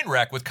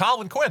Trainwreck with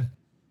Colin Quinn.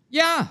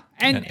 Yeah,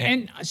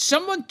 and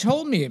someone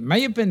told me it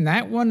may have been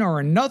that one or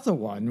another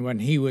one when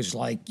he was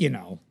like,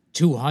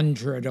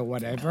 200 or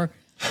whatever.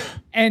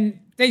 And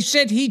they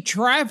said he'd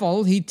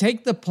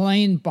take the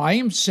plane by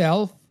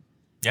himself.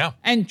 Yeah.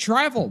 And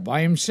travel by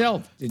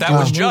himself. That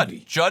was Judd.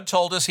 Judd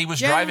told us he was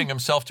driving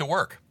himself to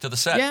work, to the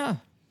set. Yeah.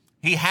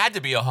 He had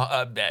to be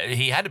 100.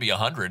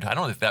 I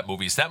don't know if that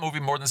movie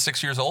more than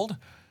 6 years old.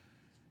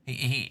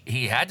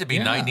 He had to be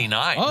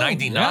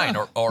 99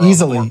 or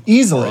easily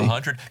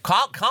 100.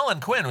 Colin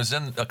Quinn was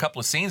in a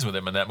couple of scenes with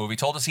him in that movie.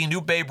 Told us he knew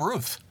Babe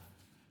Ruth.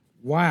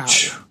 Wow.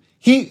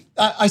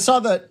 I saw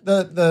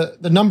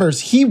the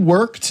numbers. He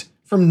worked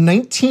from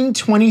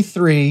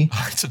 1923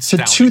 to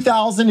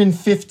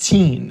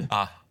 2015.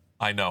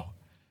 I know.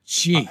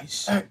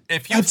 Jeez.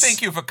 If you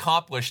think you've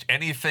accomplished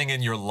anything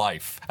in your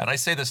life, and I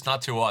say this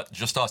not to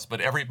just us,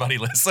 but everybody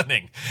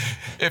listening,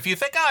 if you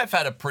think I've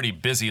had a pretty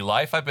busy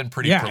life, I've been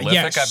pretty prolific,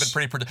 yes. I've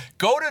been pretty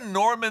go to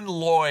Norman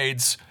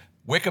Lloyd's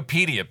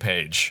Wikipedia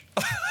page.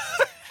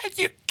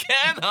 You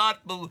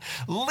cannot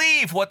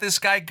believe what this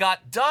guy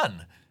got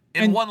done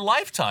in one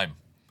lifetime.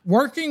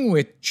 Working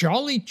with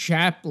Charlie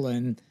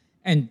Chaplin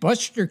and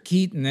Buster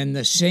Keaton in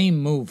the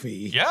same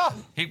movie. Yeah,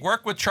 he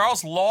worked with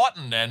Charles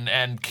Lawton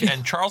and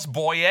Charles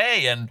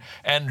Boyer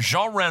and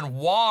Jean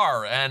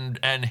Renoir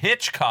and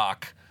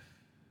Hitchcock.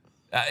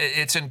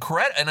 It's an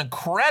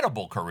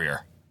incredible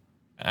career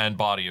and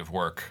body of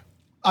work.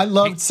 I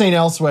loved St.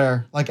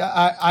 Elsewhere. Like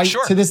I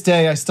to this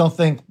day, I still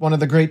think one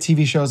of the great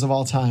TV shows of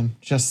all time.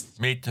 Just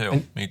me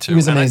too. He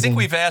was amazing. And I think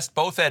we've asked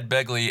both Ed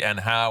Begley and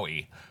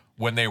Howie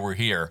when they were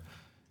here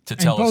to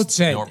tell both us.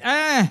 Said,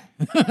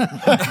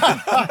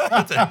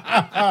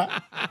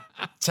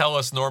 tell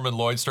us Norman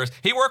Lloyd stories.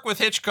 He worked with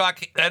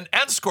Hitchcock and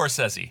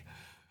Scorsese.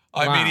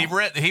 I mean,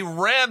 he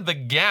ran the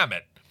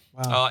gamut.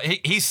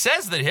 He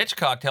says that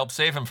Hitchcock helped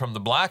save him from the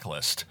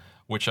blacklist,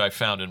 which I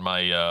found in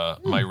my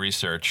my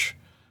research,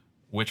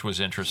 which was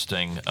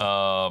interesting.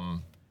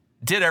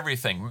 Did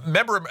everything.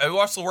 Remember, he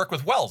also worked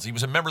with Wells. He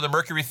was a member of the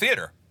Mercury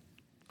Theater.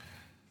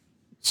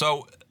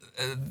 So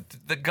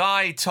the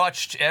guy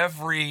touched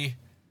every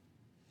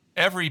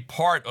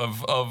part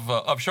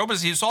of show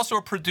business. He's also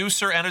a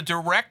producer and a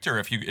director.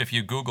 If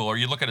you Google or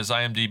you look at his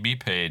IMDb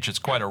page, it's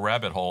quite a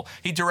rabbit hole.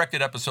 He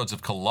directed episodes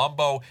of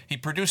Columbo. He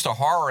produced a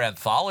horror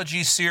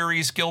anthology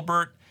series,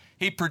 Gilbert.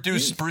 He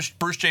produced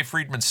Bruce J.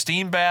 Friedman's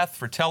Steam Bath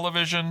for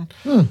television,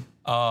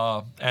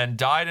 and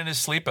died in his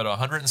sleep at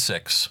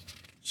 106.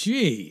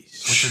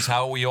 Jeez. Which is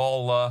how we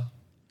all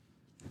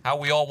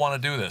want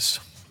to do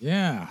this.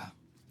 Yeah.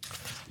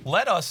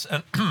 Let us,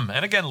 and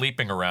again,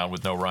 leaping around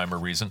with no rhyme or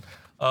reason.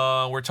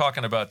 We're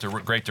talking about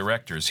great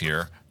directors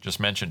here. Just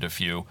mentioned a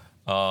few.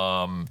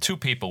 Two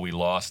people we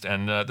lost,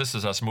 and this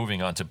is us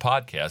moving on to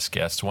podcast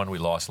guests. One we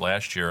lost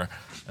last year,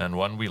 and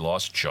one we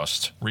lost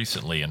just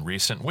recently in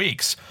recent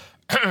weeks.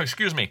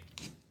 Excuse me.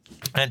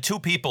 And two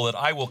people that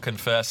I will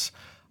confess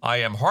I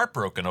am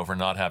heartbroken over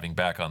not having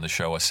back on the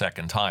show a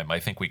second time. I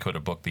think we could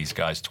have booked these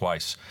guys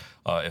twice,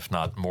 if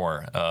not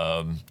more,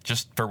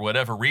 just for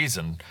whatever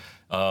reason.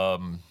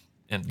 And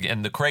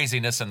the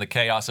craziness and the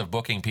chaos of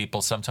booking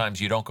people,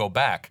 sometimes you don't go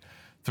back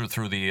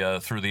through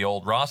the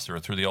old roster,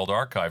 through the old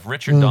archive.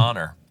 Richard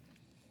Donner,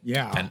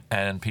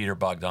 and Peter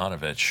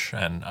Bogdanovich,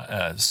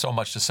 and so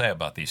much to say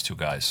about these two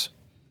guys.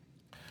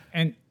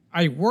 And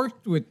I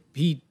worked with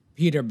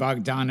Peter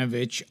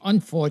Bogdanovich,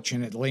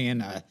 unfortunately,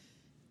 in a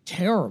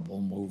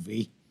terrible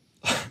movie.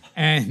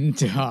 And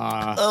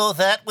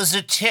that was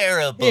a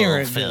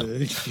terrible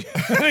film.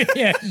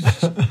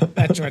 Yes,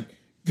 that's what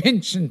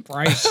Vincent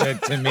Price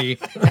said to me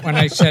when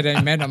I said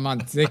I met him on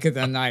Thick of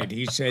the Night.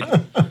 He said,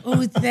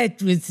 "Oh,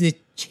 that was a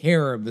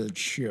terrible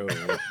show."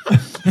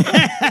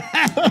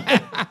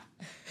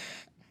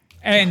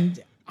 And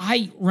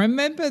I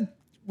remember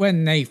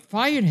when they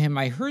fired him,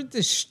 I heard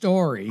this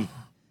story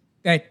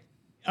that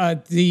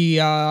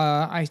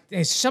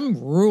there's some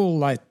rule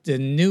that the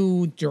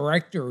new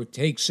director who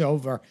takes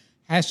over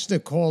has to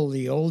call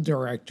the old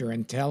director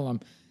and tell him.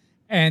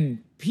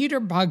 And Peter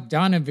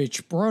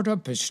Bogdanovich brought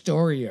up a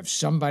story of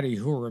somebody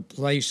who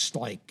replaced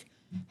like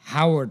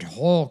Howard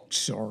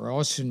Hawks or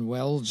Orson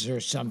Welles or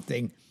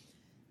something.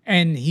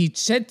 And he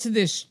said to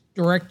this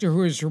director who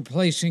was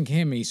replacing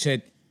him, he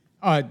said,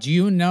 do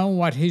you know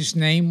what his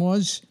name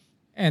was?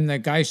 And the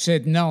guy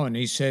said no. And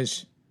he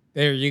says,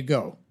 there you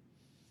go.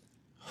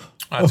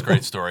 That's a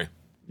great story.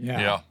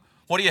 Yeah.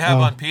 What do you have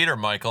on Peter,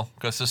 Michael?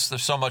 Because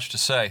there's so much to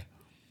say.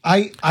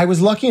 I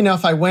was lucky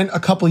enough. I went a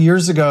couple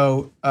years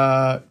ago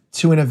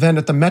to an event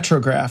at the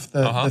Metrograph,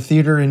 the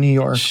theater in New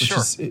York, which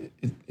is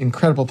an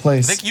incredible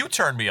place. I think you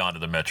turned me on to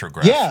the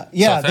Metrograph.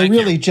 Yeah. So they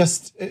really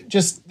just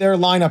their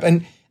lineup,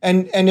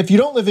 and if you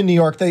don't live in New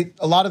York, a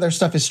lot of their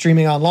stuff is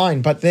streaming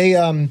online. But they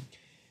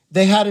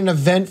had an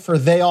event for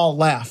They All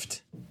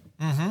Left,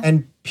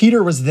 and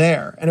Peter was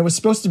there, and it was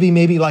supposed to be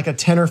maybe like a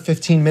 10 or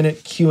 15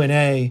 minute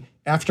Q&A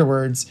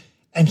afterwards,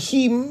 and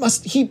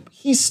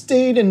he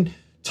stayed and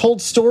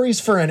told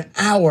stories for an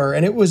hour,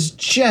 and it was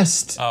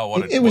just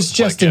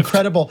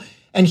incredible.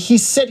 And he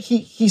said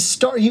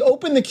he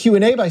opened the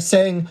Q&A by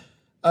saying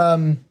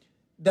that,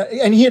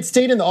 and he had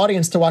stayed in the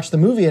audience to watch the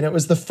movie, and it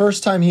was the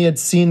first time he had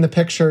seen the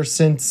picture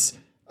since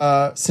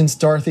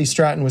Dorothy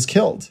Stratton was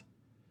killed.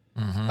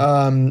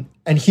 And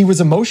he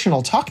was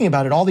emotional talking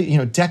about it all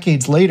the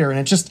decades later, and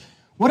it just,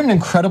 what an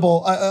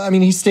incredible. I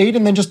mean, he stayed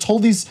and then just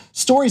told these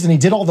stories, and he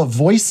did all the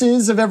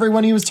voices of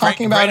everyone he was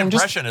talking about. Great and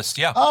impressionist,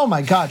 just, oh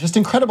my God, just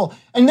incredible.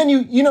 And then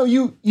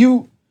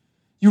you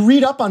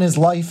read up on his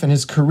life and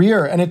his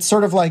career, and it's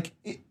sort of like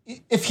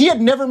if he had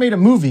never made a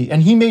movie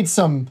and he made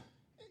some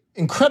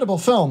incredible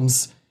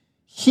films,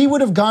 he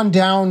would have gone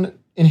down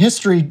in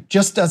history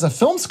just as a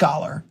film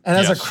scholar and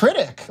as a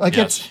critic. Like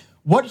it's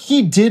what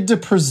he did to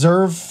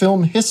preserve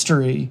film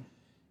history.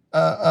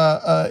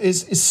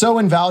 Is so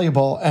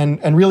invaluable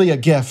and really a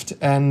gift.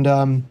 And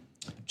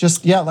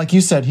like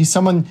you said, he's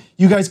someone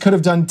you guys could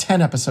have done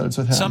 10 episodes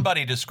with him.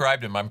 Somebody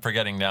described him, I'm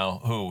forgetting now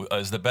who,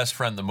 as the best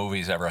friend the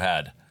movie's ever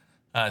had.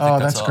 I think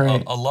that's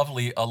great. A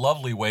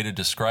lovely way to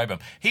describe him.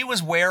 He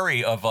was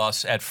wary of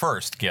us at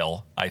first,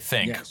 Gil, I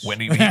think. Yes.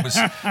 When he was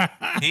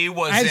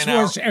as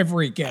was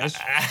every guest.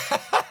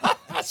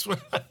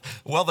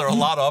 Well, there are a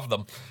lot of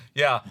them.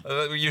 Yeah,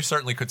 you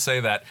certainly could say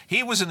that.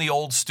 He was in the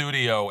old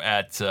studio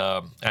at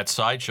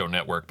Sideshow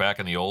Network back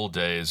in the old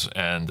days,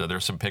 and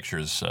there's some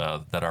pictures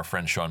that our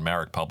friend Sean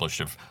Marek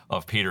published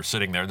of Peter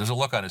sitting there. There's a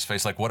look on his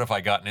face like, what have I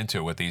gotten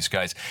into with these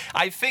guys?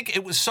 I think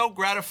it was so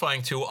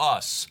gratifying to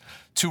us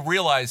to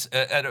realize,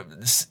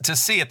 to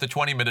see at the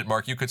 20-minute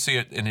mark, you could see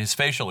it in his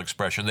facial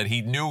expression that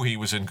he knew he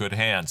was in good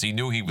hands. He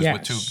knew he was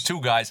with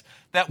two guys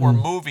that were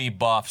movie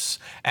buffs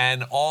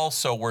and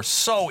also were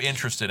so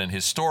interested in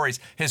his stories,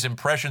 his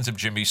impressions of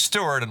Jimmy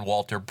Stewart and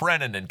Walter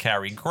Brennan and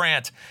Cary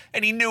Grant,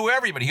 and he knew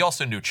everybody. He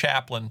also knew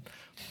Chaplin.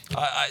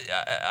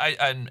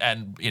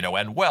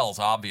 And Wells,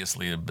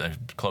 obviously, a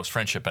close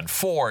friendship, and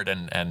Ford,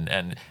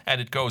 and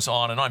it goes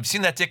on and on. Have you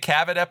seen that Dick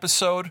Cavett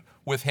episode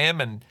with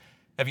him? And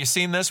have you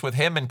seen this with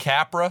him and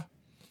Capra?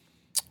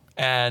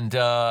 And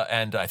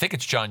I think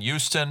it's John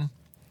Huston.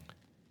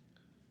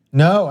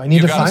 No, I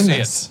need to find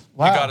this. It.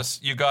 Wow.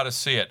 You got to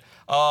see it.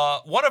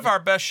 One of our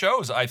best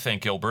shows, I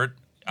think, Gilbert.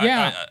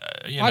 Yeah,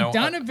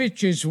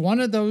 Bogdanovich is one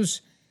of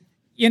those.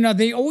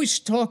 They always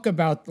talk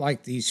about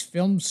like these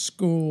film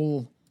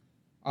school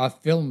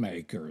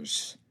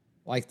filmmakers,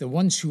 like the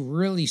ones who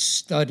really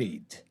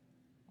studied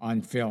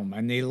on film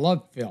and they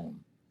love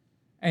film.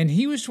 And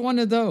he was one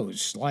of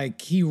those.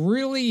 Like he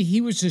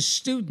was a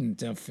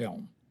student of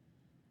film.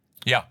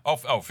 Yeah.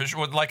 For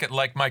sure.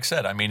 Like Mike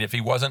said. I mean, if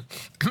he wasn't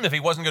going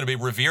to be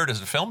revered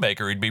as a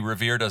filmmaker, he'd be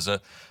revered as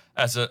a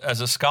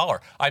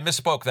scholar. I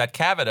misspoke. That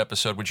Cavett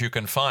episode, which you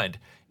can find,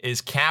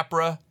 is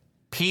Capra,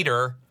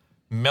 Peter,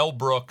 Mel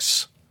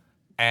Brooks,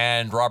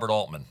 and Robert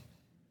Altman.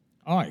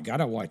 Oh, I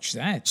gotta watch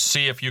that.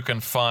 See if you can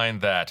find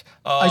that.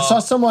 I saw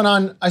someone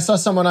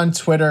on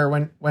Twitter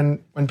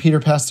when Peter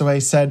passed away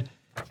said,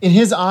 in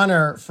his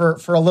honor,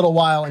 for a little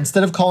while,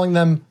 instead of calling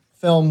them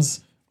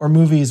films or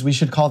movies, we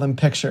should call them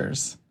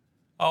pictures.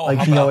 Oh, like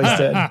he always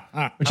did,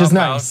 which is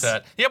nice.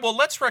 That? Yeah, well,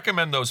 let's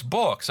recommend those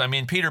books. I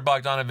mean, Peter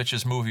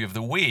Bogdanovich's Movie of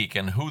the Week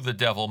and Who the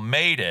Devil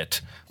Made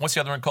It. What's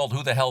the other one called?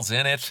 Who the Hell's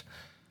in It?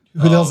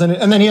 Who the Hell's in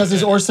It? And then he has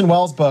his Orson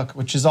Welles book,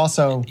 which is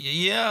also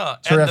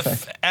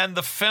terrific. And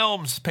the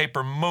films,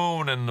 Paper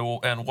Moon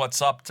and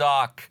What's Up,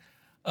 Doc.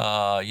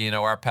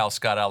 Our pal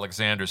Scott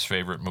Alexander's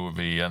favorite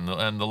movie, and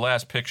the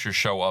Last Picture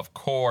Show, of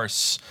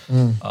course.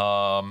 And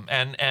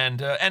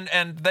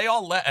they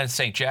all and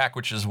St. Jack,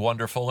 which is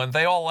wonderful, and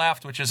They All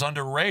Laughed, which is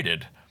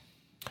underrated.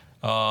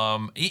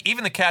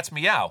 Even The Cat's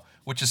Meow,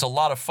 which is a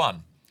lot of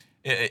fun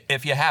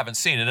if you haven't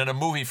seen it, and a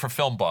movie for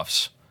film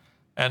buffs.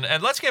 And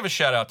let's give a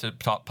shout out to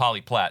Polly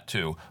Platt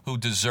too, who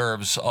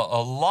deserves a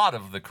lot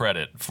of the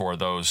credit for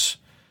those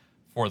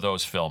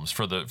films,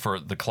 for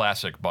the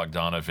classic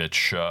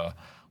Bogdanovich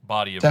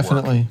body of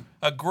work.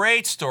 A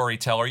great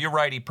storyteller. You're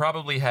right. He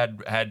probably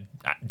had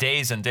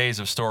days and days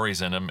of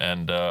stories in him,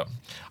 and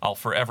I'll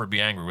forever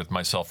be angry with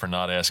myself for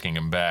not asking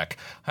him back.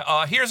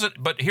 Here's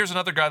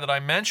another guy that I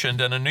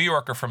mentioned, and a New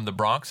Yorker from the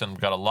Bronx, and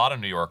we've got a lot of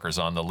New Yorkers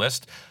on the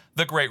list,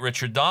 the great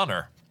Richard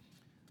Donner,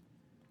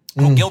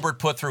 who Gilbert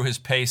put through his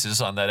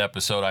paces on that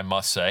episode, I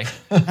must say.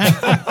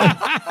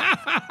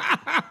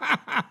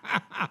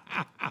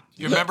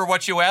 You remember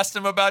what you asked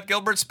him about,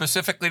 Gilbert,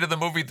 specifically to the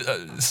movie,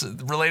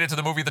 related to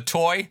the movie The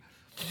Toy?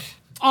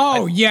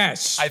 Oh,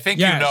 yes. I think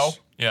you know.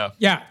 Yeah.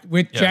 Yeah,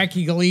 with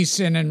Jackie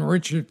Gleason and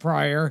Richard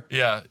Pryor.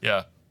 Yeah.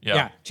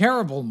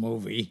 Terrible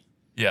movie.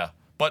 Yeah.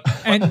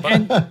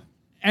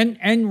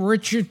 And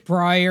Richard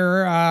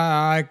Pryor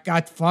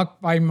got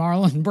fucked by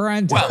Marlon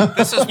Brando. Well,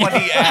 this is what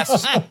he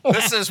asks.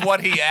 This is what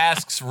he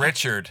asks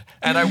Richard.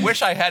 And I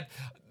wish I had...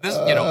 This,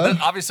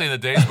 obviously in the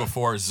days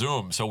before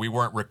Zoom, so we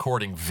weren't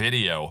recording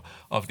video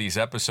of these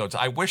episodes.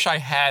 I wish I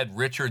had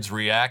Richard's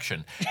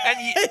reaction.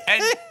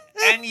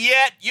 And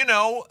yet,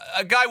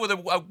 a guy with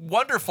a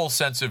wonderful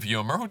sense of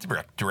humor who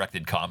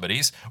directed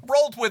comedies,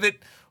 rolled with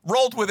it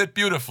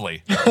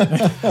beautifully.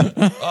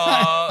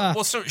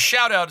 So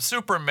shout out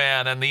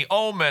Superman and The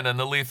Omen and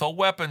the Lethal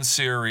Weapon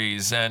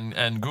series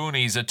and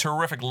Goonies, a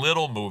terrific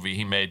little movie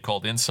he made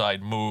called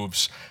Inside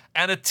Moves,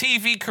 and a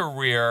TV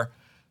career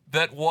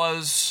that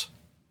was...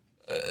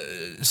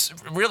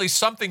 really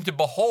something to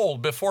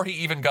behold before he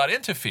even got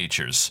into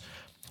features.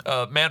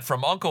 Man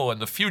from U.N.C.L.E.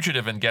 and The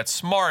Fugitive and Get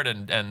Smart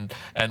and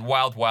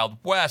Wild Wild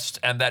West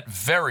and that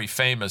very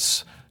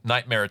famous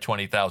Nightmare at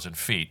 20,000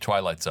 Feet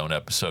Twilight Zone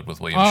episode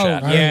with William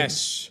Shatner. Oh,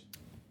 yes.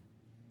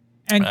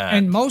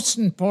 And most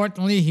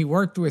importantly, he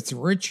worked with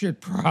Richard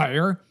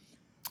Pryor,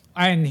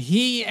 and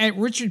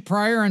Richard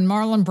Pryor and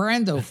Marlon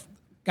Brando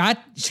got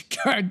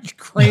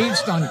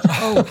crazed on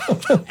coke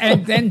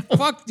and then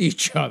fucked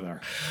each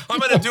other. I'm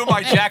going to do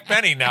my Jack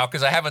Benny now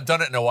because I haven't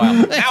done it in a while.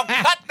 Now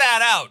cut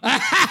that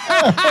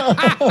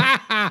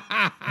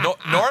out.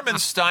 Norman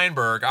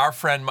Steinberg, our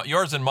friend,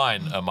 yours and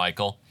mine,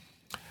 Michael.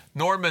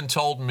 Norman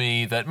told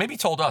me that, maybe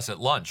told us at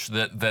lunch,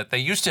 that they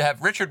used to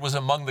have, Richard was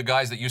among the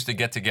guys that used to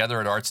get together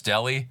at Art's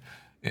Deli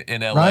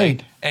in L.A.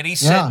 Right. And he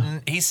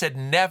said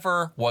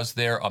never was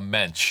there a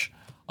mensch.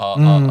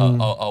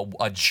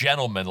 A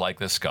gentleman like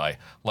this guy,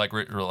 like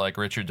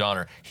Richard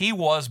Donner. He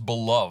was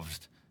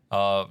beloved,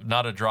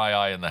 not a dry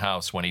eye in the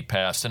house when he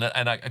passed. And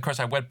of course,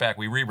 I went back.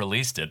 We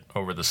re-released it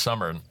over the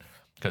summer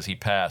because he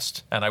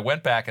passed. And I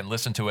went back and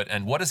listened to it.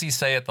 And what does he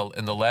say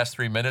in the last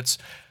 3 minutes?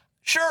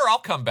 Sure, I'll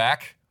come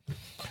back.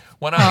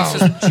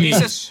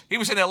 he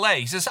was in L.A.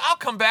 He says, I'll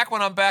come back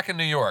when I'm back in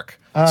New York.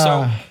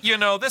 So,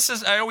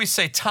 I always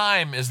say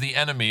time is the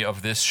enemy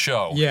of this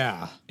show.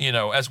 Yeah.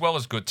 As well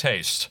as good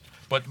taste,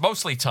 but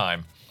mostly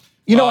time.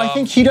 I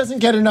think he doesn't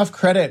get enough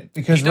credit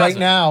because right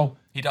now,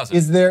 he doesn't.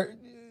 Is there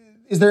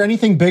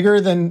anything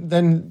bigger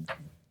than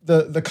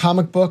the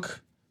comic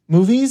book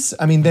movies?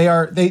 I mean,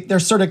 they're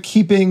sort of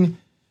keeping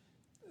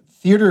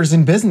theaters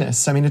in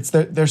business. I mean,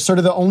 they're sort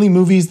of the only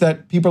movies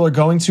that people are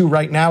going to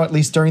right now, at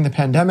least during the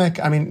pandemic.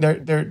 I mean,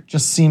 they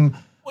just seem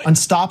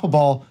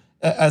unstoppable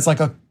as like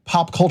a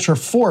pop culture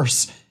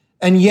force.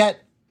 And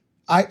yet,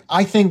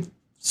 I think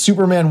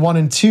Superman 1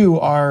 and 2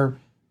 are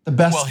the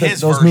best. Well,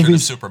 his those version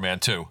movies. of Superman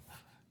 2.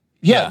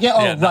 Right.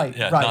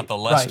 Not the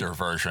Lester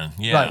version.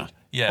 Yeah. Right.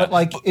 Yeah. But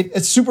like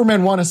it's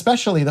Superman 1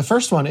 especially, the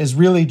first one is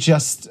really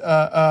just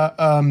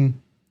a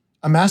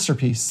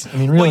masterpiece. I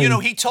mean, really. Well,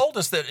 he told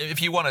us that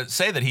if you want to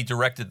say that he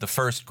directed the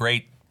first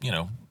great,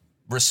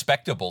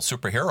 respectable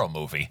superhero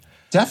movie.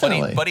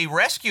 Definitely. But he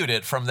rescued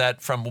it from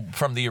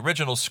the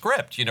original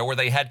script,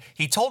 where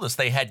he told us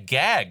they had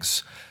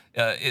gags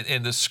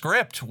in the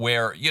script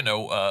where,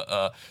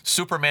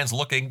 Superman's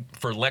looking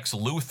for Lex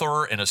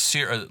Luthor in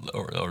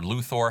or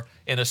Luthor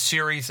in a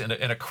series in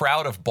a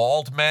crowd of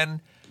bald men.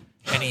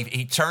 And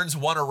he turns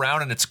one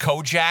around and it's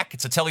Kojak.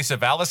 It's a Telly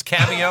Savalas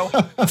cameo.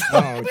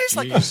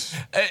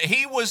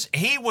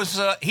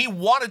 He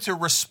wanted to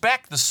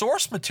respect the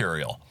source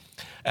material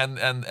and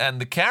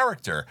the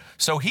character.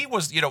 So he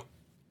was,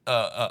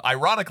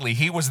 ironically,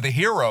 he was the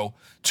hero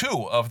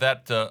too of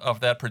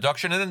that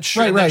production. And then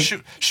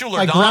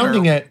Schuler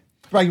Donner.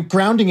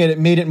 Grounding it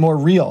made it more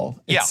real.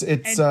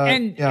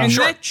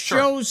 That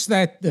shows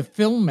that the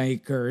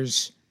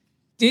filmmakers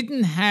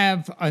didn't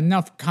have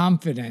enough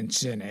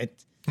confidence in it.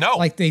 No,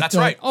 like they that's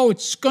thought, right.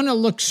 It's going to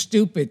look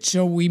stupid,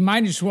 so we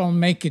might as well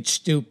make it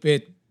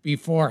stupid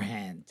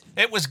beforehand.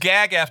 It was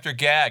gag after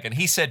gag, and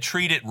he said,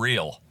 "Treat it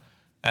real,"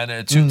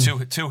 and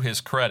to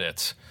his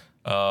credit.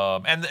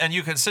 And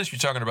you can, since you're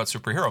talking about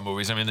superhero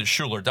movies, I mean, the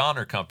Schuler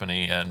Donner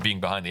Company and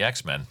being behind the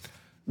X-Men,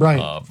 right?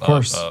 Of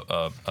course,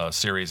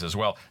 series as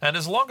well. And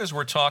as long as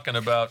we're talking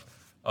about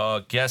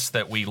guests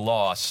that we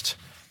lost,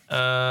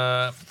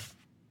 here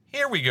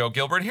we go,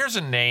 Gilbert. Here's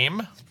a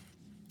name.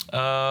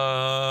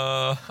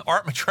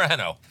 Art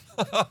Matrano.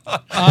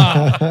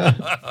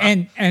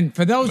 And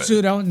for those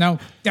who don't know,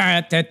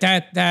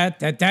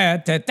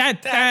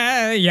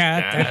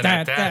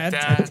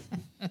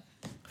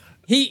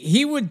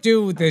 he would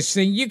do this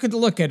thing. You could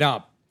look it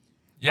up.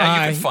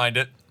 Yeah, you can find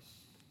it.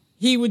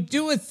 He would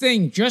do a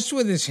thing just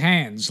with his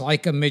hands,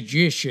 like a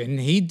magician.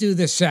 He'd do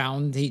the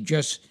sound. He'd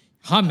just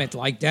hum it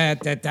like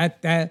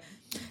that.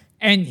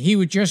 And he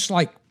would just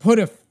like put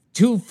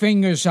two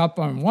fingers up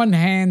on one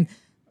hand,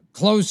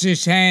 close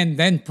his hand,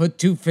 then put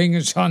two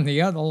fingers on the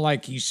other,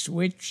 like he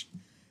switched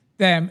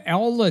them.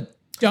 All the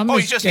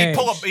dumbest. He'd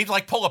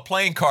pull a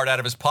playing card out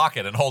of his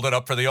pocket and hold it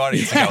up for the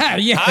audience. Yeah, and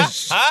go,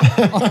 yes.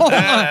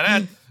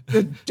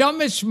 The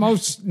dumbest,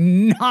 most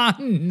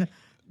non-magical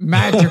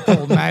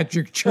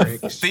magic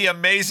tricks. The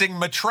amazing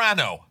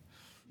Matrano.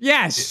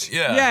 Yes.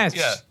 Yeah.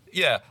 Yes.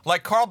 Yeah.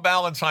 Like Carl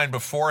Ballantine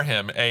before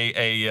him,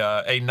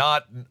 a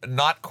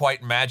not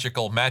quite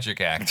magical magic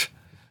act.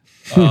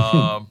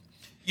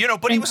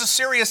 But he was a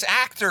serious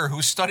actor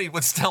who studied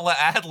with Stella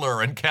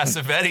Adler and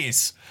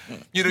Cassavetes.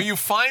 You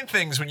find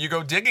things when you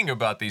go digging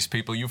about these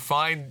people. You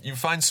find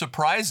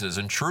surprises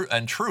and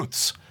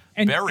truths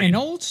buried. And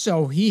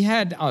also, he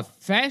had a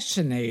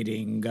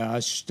fascinating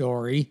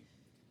story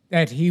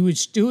that he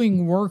was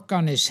doing work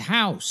on his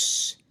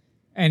house,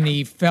 and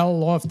he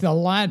fell off the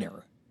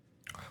ladder.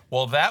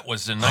 Well, that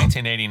was in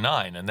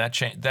 1989, and that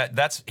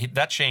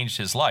changed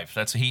his life.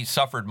 He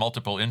suffered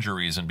multiple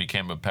injuries and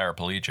became a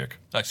paraplegic.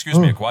 A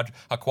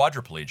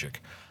quadriplegic.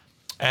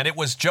 And it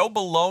was Joe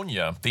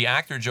Bologna, the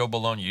actor Joe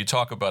Bologna, you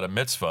talk about a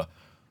mitzvah,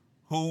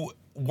 who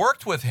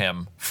worked with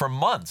him for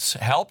months,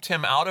 helped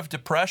him out of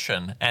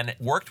depression, and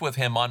worked with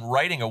him on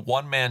writing a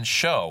one-man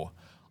show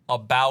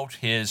about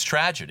his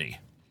tragedy.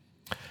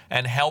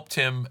 And helped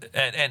him,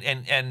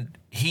 and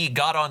he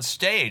got on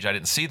stage. I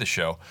didn't see the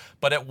show,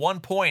 but at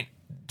one point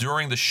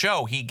during the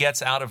show, he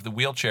gets out of the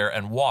wheelchair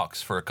and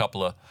walks for a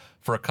couple of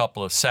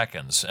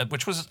seconds,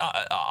 which was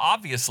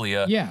obviously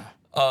a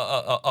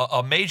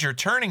major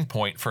turning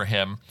point for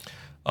him.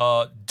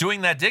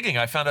 Doing that digging,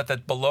 I found out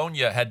that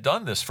Bologna had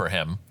done this for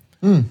him.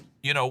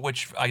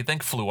 Which I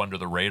think flew under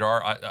the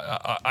radar.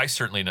 I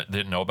certainly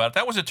didn't know about it.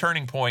 That was a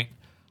turning point.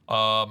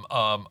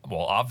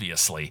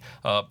 Obviously,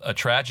 a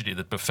tragedy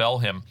that befell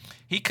him.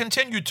 He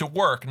continued to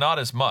work, not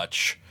as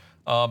much.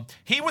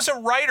 He was a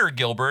writer,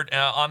 Gilbert,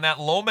 on that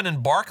Lohman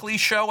and Barkley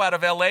show out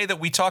of L.A. that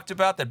we talked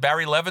about, that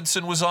Barry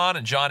Levinson was on,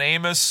 and John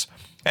Amos,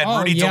 and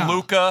Rudy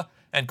DeLuca,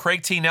 and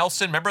Craig T.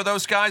 Nelson. Remember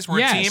those guys were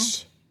a team?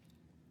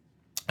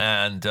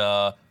 And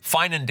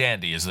Fine and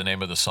Dandy is the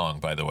name of the song,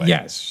 by the way.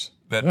 Yes.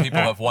 that people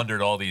have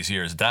wondered all these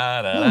years.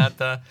 Da, da, da,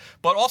 da.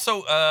 But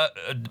also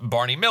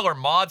Barney Miller,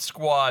 Mod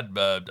Squad,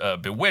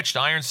 Bewitched,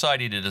 Ironside.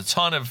 He did a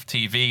ton of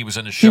TV. He was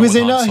in a show. He was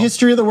with in Han Solo.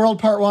 History of the World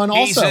Part 1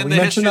 also. He's in We the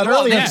mentioned History of that the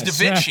World. earlier. He's Da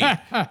Vinci.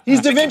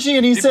 He's Da Vinci,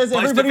 and he says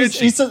plays Da Vinci.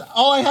 he says,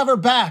 all I have are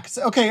backs.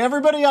 Okay,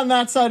 everybody on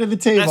that side of the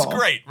table. That's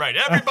great, right?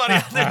 Everybody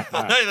on the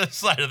other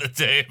side of the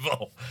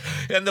table.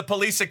 And the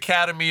Police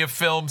Academy of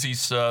Films,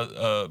 he's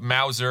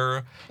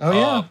Mauser. Oh,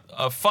 yeah.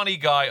 A funny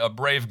guy, a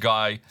brave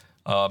guy,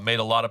 made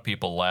a lot of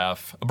people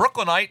laugh. A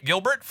Brooklynite,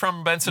 Gilbert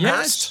from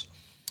Bensonhurst.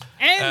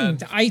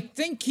 And I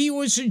think he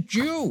was a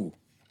Jew,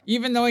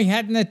 even though he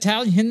had an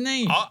Italian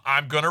name.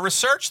 I'm going to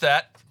research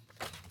that.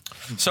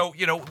 So,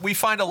 we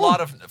find a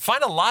lot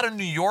of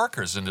New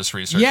Yorkers in this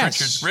research.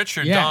 Yes.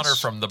 Richard Donner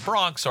from the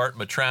Bronx, Art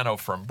Matrano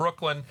from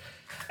Brooklyn.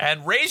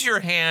 And raise your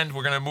hand.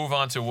 We're going to move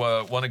on to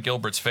one of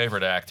Gilbert's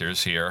favorite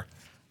actors here.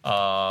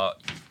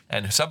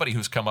 And somebody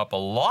who's come up a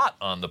lot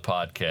on the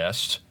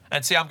podcast.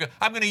 And see, I'm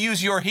going to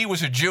use your "he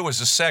was a Jew"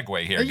 as a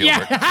segue here,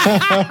 Gilbert.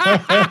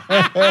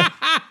 Yeah.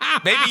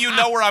 Maybe you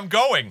know where I'm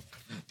going.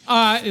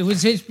 It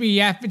was his be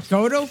Yaphet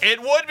Kotto?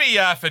 It would be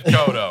Yaphet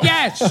Kotto.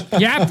 Yes,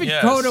 Yaphet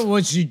Yes. Kotto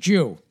was a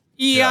Jew.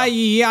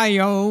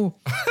 E-I-E-I-O.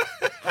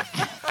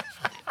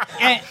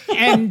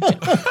 and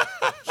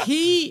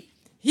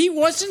he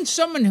wasn't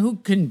someone who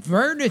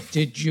converted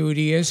to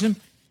Judaism.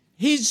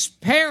 His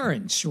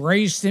parents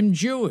raised him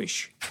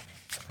Jewish.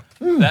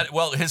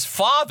 His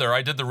father,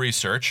 I did the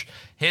research,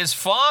 his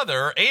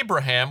father,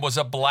 Abraham, was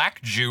a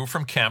black Jew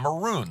from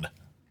Cameroon.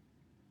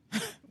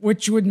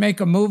 Which would make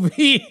a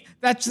movie.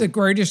 That's the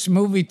greatest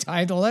movie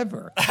title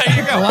ever. There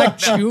you go. Black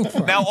Jew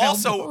from Now,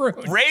 also,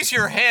 Cameroon. raise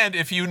your hand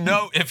if you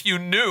knew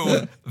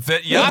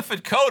that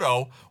Yaphet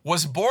Kotto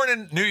was born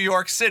in New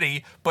York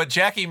City, but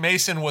Jackie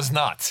Mason was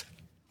not.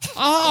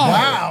 Oh,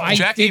 wow.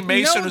 Jackie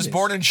Mason was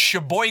born in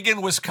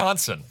Sheboygan,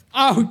 Wisconsin.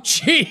 Oh,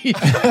 gee.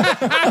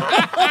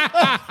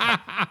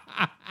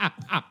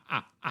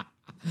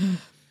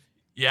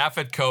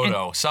 Yaphet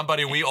Kotto,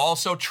 somebody we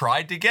also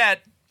tried to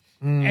get.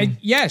 And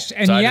yes,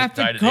 and Died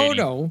Yaphet at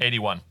Kotto.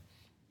 81.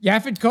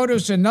 Yaphet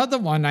Kotto's another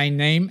one I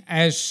name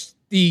as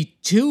the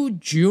two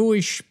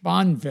Jewish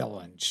Bond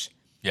villains.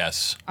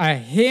 Yes.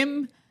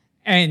 Him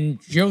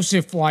and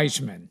Joseph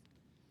Wiseman.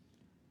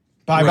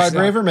 Bye Bye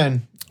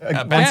Braverman.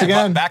 Once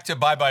again. Back to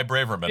Bye Bye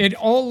Braverman. It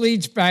all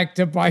leads back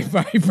to Bye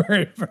Bye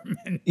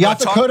Braverman.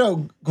 Yaphet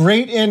Kotto,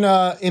 great in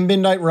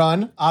Midnight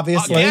Run,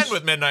 obviously. Again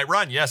with Midnight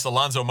Run, yes,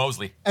 Alonzo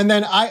Mosley. And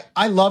then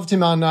I loved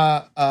him on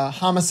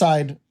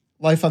Homicide,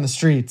 Life on the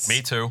Streets.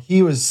 Me too.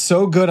 He was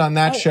so good on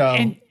that show.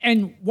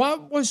 And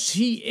what was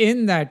he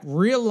in that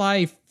real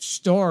life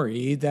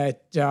story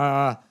that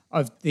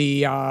of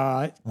the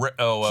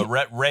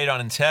Raid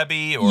on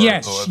Entebbe or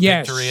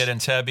Victory at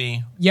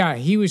Entebbe? Yeah,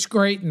 he was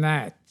great in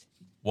that.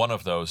 One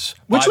of those.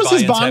 Which was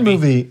his Bond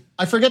movie?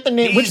 I forget the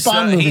name. Which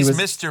Bond movie was? He's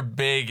Mr.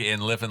 Big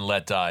in Live and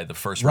Let Die, the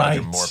first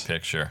Roger Moore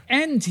picture.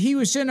 And he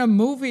was in a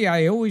movie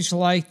I always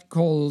liked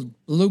called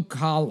Blue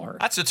Collar.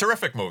 That's a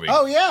terrific movie.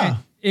 Oh, yeah. And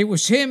it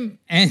was him,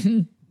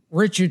 and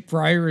Richard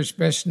Pryor is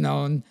best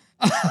known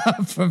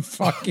for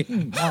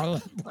fucking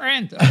Marlon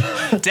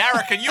Brando.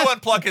 Dara, can you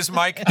unplug his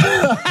mic?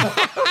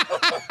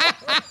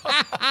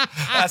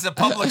 As a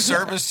public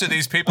service to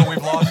these people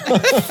we've lost.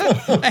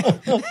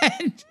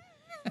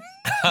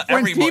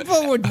 When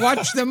people would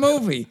watch the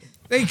movie,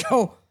 they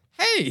go,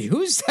 "Hey,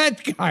 who's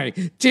that guy?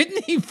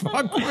 Didn't he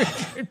fuck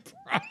Richard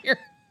Pryor?"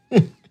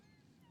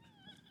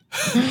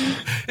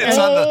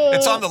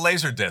 It's on the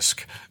laser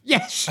disc.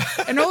 Yes,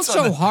 and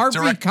also Harvey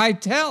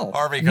Keitel,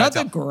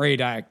 another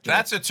great actor.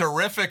 That's a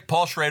terrific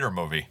Paul Schrader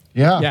movie.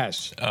 Yeah.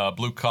 Yes.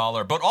 Blue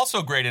Collar, but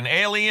also great in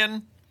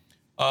Alien.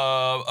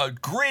 A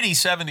gritty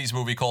 70s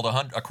movie called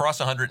Across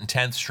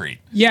 110th Street.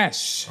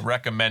 Yes.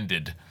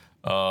 Recommended.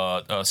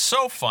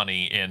 So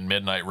funny in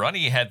Midnight Run.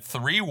 He had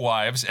 3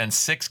 wives and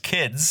 6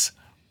 kids.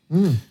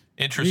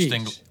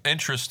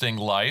 Interesting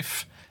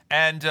life.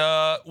 And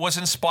was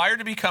inspired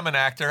to become an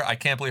actor. I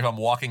can't believe I'm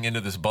walking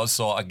into this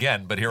buzzsaw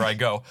again, but here I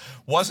go.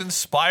 Was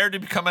inspired to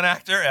become an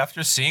actor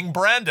after seeing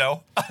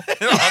Brando on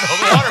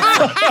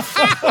the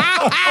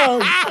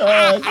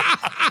waterfront.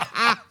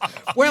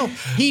 Well,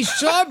 he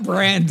saw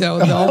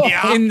Brando, though,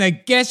 in the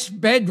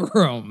guest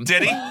bedroom.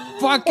 Did he?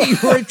 Fucking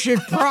Richard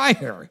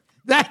Pryor.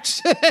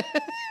 That's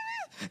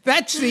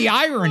the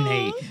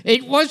irony.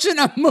 It wasn't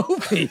a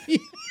movie.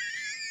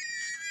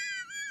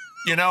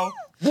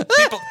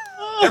 People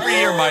every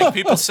year, Mike,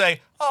 people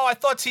say, "Oh, I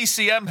thought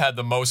TCM had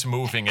the most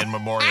moving in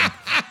Memoriam,"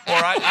 or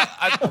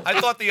I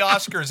thought the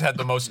Oscars had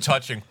the most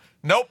touching.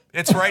 Nope,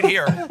 it's right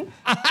here.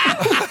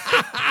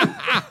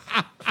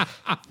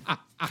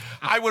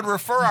 I would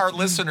refer our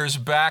listeners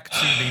back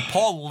to the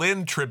Paul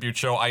Lynde tribute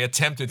show I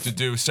attempted to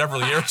do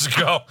several years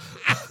ago.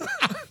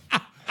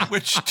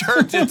 Which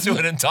turned into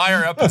an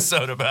entire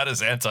episode about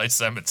his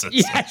anti-Semitism.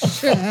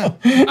 Yes.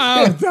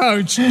 Oh,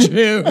 those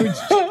Jews.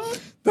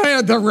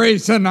 They're the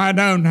reason I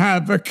don't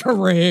have a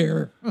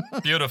career.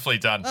 Beautifully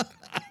done.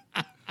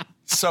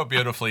 So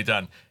beautifully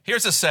done.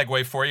 Here's a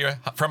segue for you.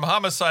 From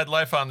Homicide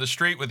Life on the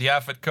Street with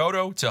Yaphet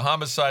Kotto to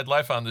Homicide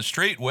Life on the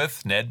Street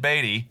with Ned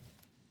Beatty.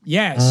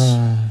 Yes.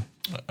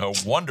 A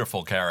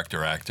wonderful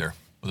character actor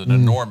with an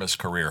enormous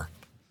career.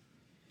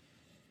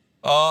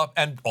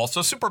 And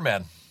also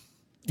Superman.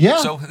 Yeah.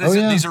 So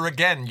these are,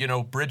 again,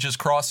 bridges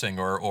crossing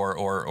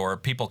or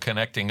people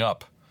connecting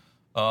up.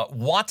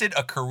 Wanted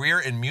a career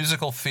in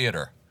musical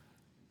theater.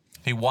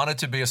 He wanted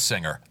to be a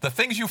singer. The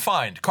things you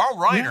find. Carl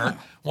Reiner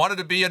wanted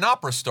to be an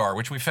opera star,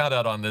 which we found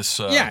out on this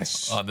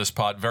on this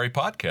very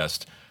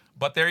podcast.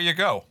 But there you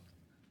go.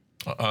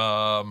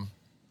 I'm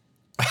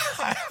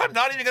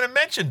not even going to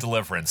mention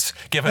Deliverance,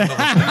 given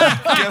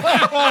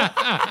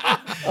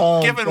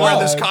where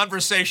this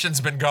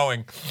conversation's been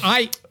going.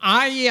 But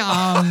by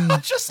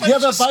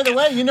the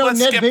way,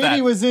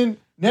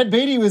 Ned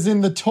Beatty was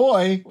in The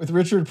Toy with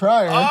Richard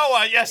Pryor.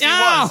 Oh, yes, he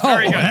was.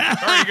 Very good.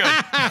 Very good.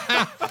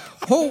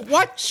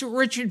 What's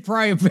Richard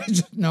Pryor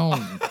best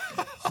known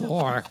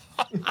for?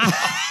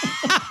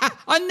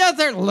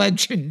 Another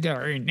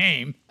legendary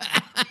name.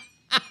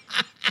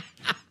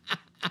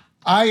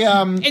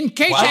 In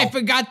case I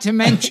forgot to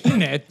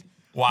mention it,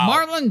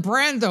 Marlon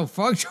Brando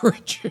fucked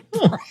Richard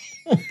Pryor.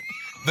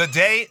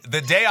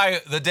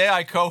 The day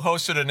I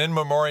co-hosted an In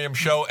Memoriam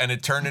show and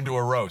it turned into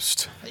a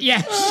roast.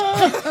 Yes.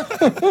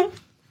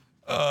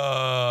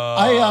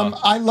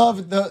 I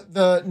love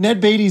the Ned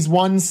Beatty's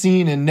one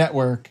scene in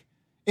Network.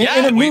 In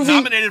a movie, we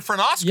nominated for an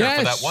Oscar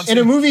for that one scene.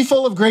 In a movie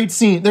full of great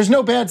scenes. There's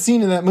no bad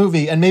scene in that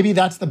movie, and maybe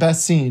that's the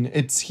best scene.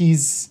 It's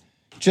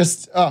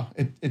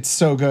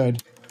so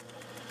good.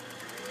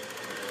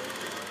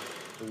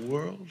 The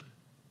world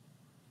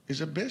is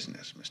a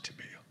business, Mr.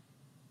 Beale.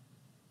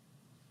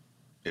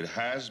 It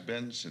has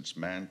been since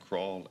man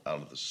crawled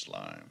out of the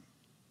slime.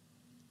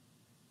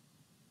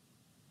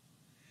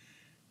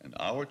 And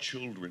our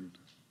children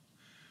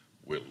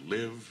will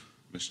live,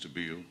 Mr.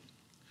 Beale,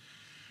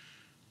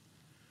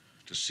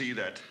 to see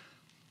that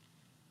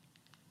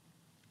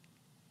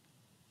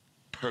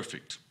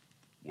perfect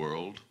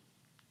world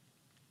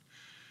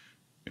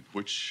in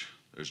which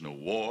there's no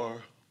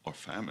war or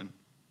famine,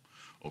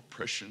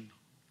 oppression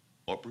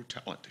or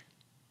brutality.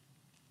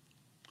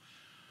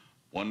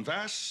 One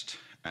vast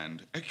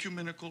and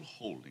ecumenical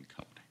holding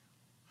company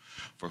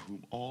for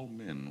whom all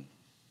men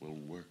will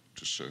work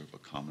to serve a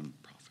common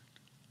profit,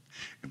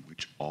 in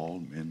which all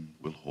men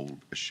will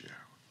hold a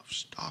share of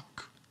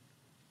stock,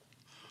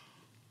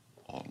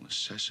 all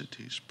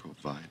necessities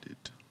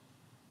provided,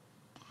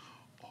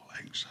 all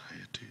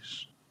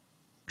anxieties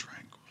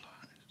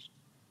tranquilized,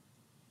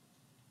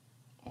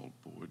 all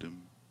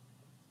boredom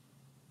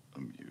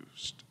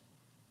amused.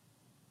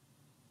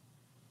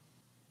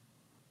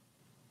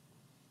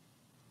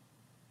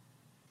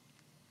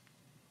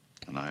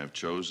 And I have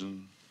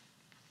chosen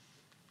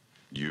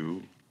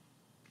you,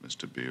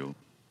 Mr. Beale,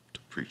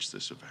 to preach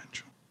this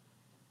evangel.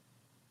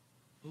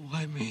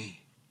 Why me?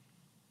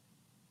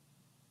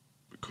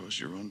 Because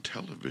you're on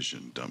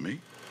television,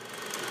 dummy.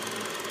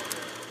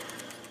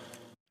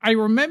 I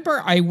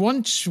remember I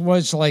once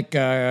was like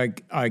a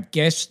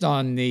guest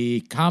on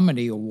the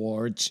Comedy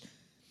Awards,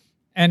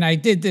 and I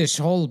did this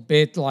whole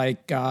bit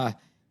like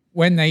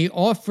when they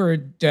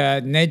offered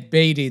Ned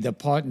Beatty the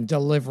part in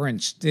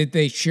Deliverance, did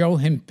they show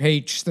him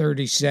page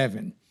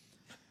 37?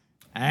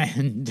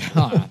 And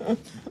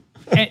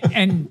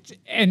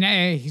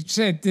he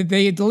said, did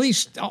they at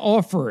least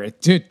offer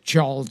it to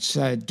Charles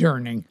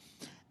Durning?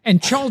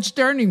 And Charles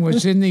Durning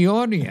was in the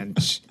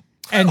audience.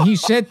 And he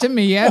said to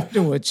me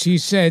afterwards, he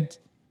said,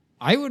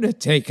 I would have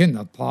taken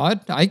the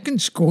part. I can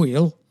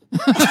squeal.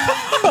 That's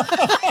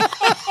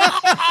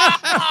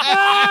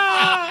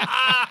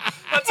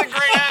a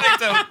great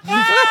anecdote.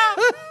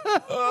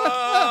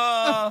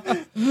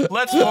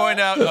 Let's point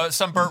out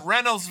some Burt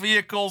Reynolds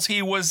vehicles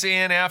he was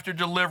in after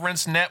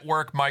Deliverance.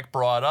 Network, Mike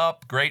brought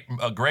up.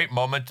 A great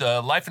moment.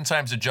 Life and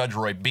Times of Judge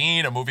Roy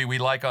Bean, a movie we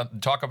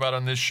talk about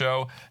on this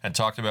show and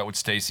talked about with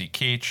Stacy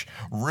Keach.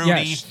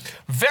 Rudy,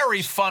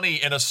 very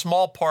funny in a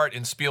small part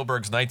in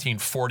Spielberg's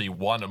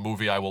 1941, a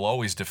movie I will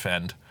always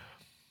defend.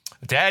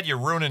 Dad, you're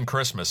ruining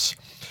Christmas.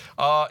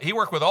 He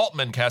worked with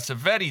Altman,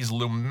 Cassavetes,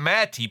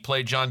 Lumet. He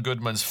played John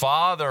Goodman's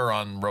father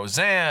on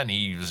Roseanne.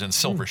 He was in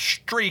Silver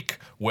Streak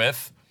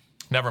with...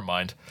 Never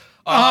mind.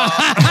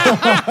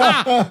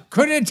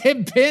 Could it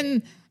have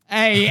been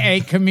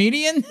a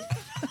comedian?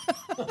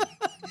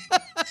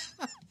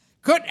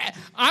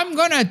 I'm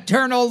going to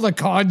turn all the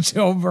cards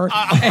over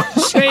and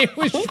say it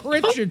was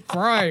Richard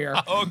Pryor.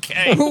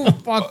 Okay. Who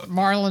fucked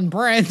Marlon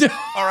Brando.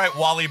 All right,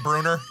 Wally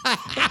Bruner.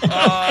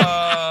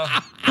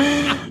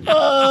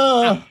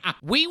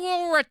 We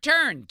will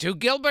return to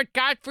Gilbert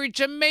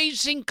Gottfried's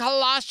amazing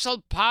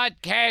colossal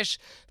podcast,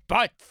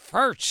 but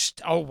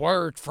first, a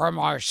word from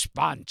our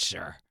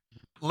sponsor.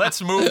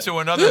 Let's move to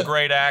another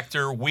great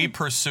actor we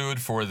pursued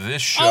for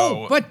this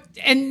show.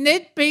 And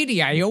Ned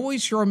Beatty, I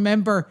always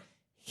remember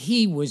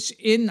he was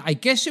in, I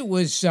guess it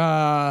was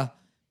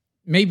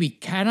maybe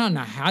Cat on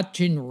a Hot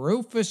Tin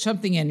Roof or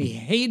something, and he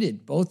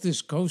hated both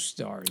his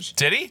co-stars.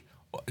 Did he?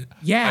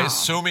 Yeah. I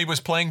assume he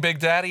was playing Big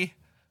Daddy?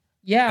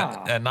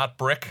 Yeah. And not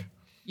Brick?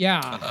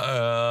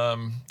 Yeah.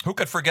 Who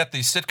could forget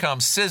the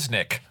sitcom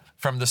Siznik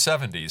from the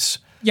 70s?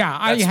 Yeah,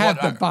 I That's have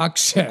what the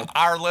box set.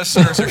 Our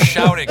listeners are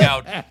shouting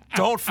out,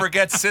 "Don't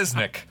forget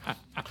Sisnick,"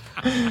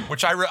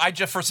 which I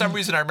just for some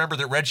reason I remember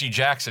that Reggie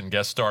Jackson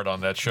guest starred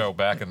on that show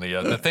back in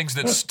the things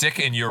that stick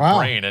in your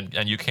brain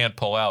and you can't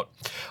pull out.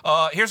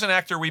 Here's an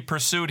actor we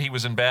pursued. He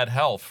was in bad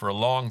health for a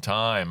long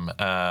time,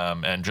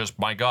 and just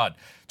my God,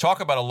 talk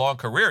about a long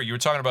career. You were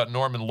talking about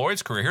Norman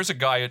Lloyd's career. Here's a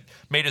guy that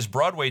made his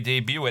Broadway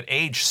debut at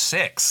age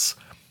 6.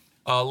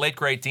 Late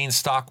great Dean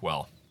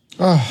Stockwell.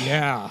 Oh.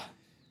 Yeah,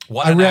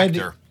 what an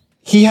actor.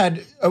 He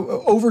had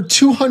over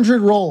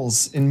 200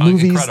 roles in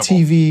movies,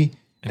 TV,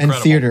 and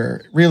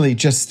theater. Really,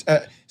 just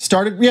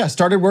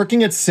started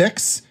working at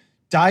 6,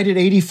 died at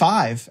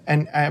 85,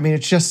 and I mean,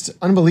 it's just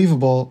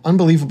unbelievable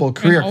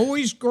career. And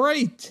always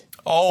great.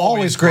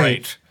 Always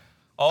great.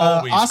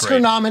 Oscar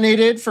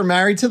nominated for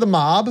Married to the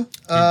Mob,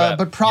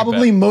 but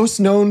probably most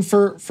known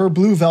for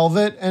Blue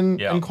Velvet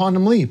and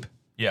Quantum Leap.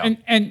 Yeah.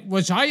 And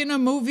was I in a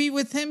movie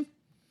with him?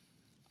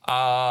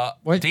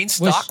 Dean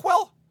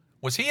Stockwell?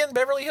 Was he in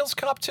Beverly Hills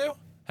Cop 2?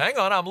 Hang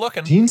on, I'm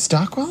looking. Dean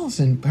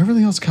Stockwell's in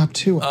Beverly Hills Cop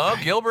 2. Oh,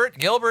 Gilbert.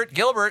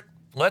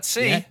 Let's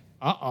see. Yeah.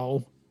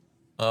 Uh-oh.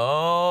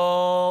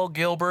 Oh,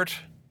 Gilbert.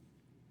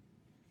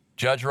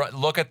 Judge,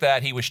 look at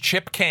that. He was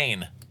Chip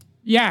Kane.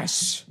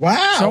 Yes.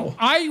 Wow. So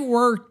I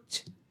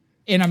worked,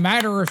 in a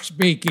matter of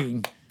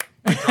speaking.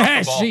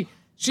 see,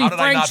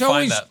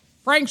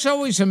 Frank's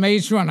always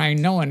amazed when I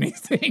know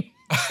anything.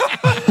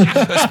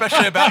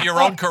 Especially about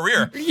your own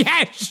career.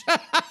 Yes.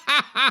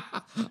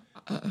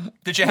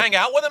 Did you hang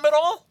out with him at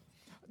all?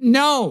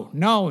 No,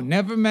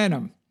 never met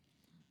him.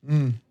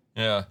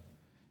 Yeah.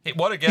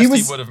 What a guest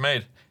he would have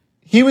made.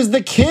 He was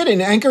the kid in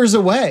Anchors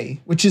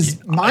Away, which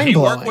is mind-blowing. He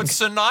worked with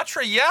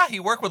Sinatra. Yeah, he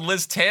worked with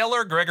Liz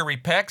Taylor, Gregory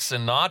Peck,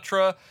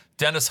 Sinatra,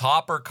 Dennis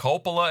Hopper,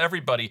 Coppola,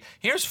 everybody.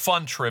 Here's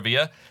fun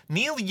trivia.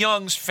 Neil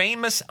Young's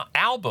famous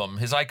album,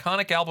 his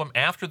iconic album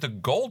After the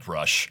Gold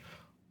Rush,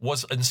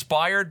 was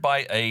inspired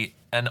by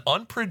an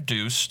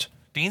unproduced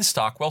Dean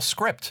Stockwell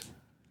script.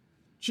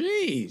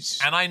 Jeez.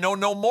 And I know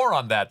no more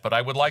on that, but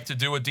I would like to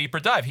do a deeper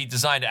dive. He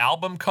designed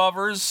album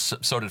covers.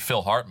 So did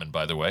Phil Hartman,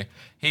 by the way.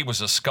 He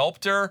was a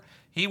sculptor.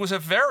 He was a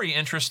very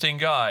interesting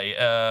guy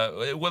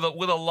with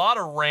a lot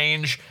of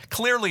range.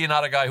 Clearly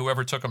not a guy who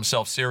ever took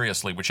himself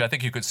seriously, which I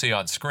think you could see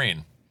on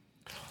screen.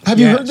 Have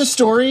you heard the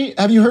story?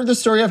 Have you heard the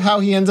story of how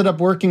he ended up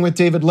working with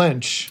David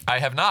Lynch? I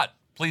have not.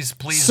 Please.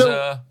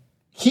 So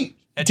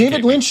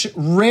David Lynch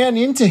ran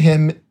into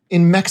him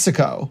in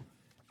Mexico,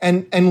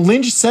 and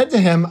Lynch said to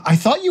him, "I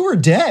thought you were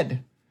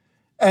dead,"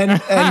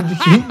 and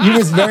he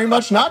was very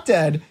much not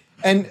dead.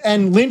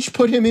 And Lynch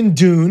put him in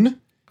Dune.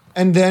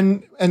 And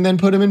then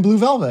put him in Blue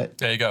Velvet.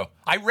 There you go.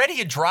 I read he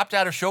had dropped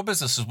out of show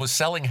business and was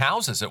selling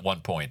houses at one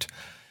point.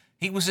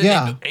 He was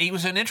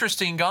an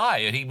interesting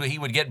guy. He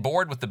would get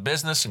bored with the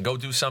business and go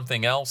do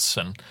something else.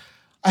 And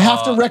I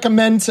have to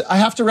recommend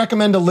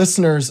to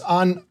listeners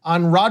on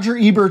Roger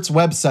Ebert's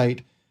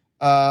website,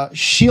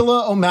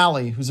 Sheila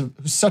O'Malley, who's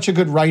such a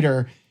good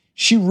writer.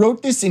 She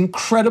wrote this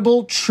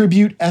incredible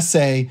tribute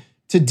essay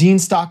to Dean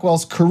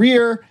Stockwell's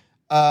career,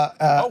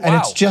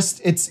 and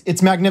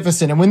it's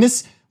magnificent. And when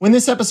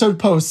this episode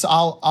posts,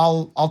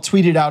 I'll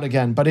tweet it out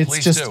again. But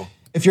it's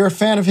if you're a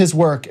fan of his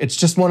work, it's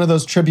just one of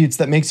those tributes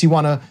that makes you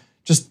want to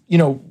just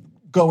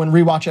go and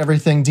rewatch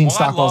everything Dean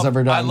Stockwell's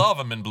ever done. I love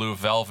him in Blue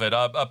Velvet.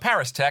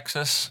 Paris,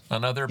 Texas,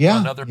 another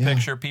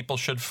picture people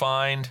should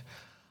find.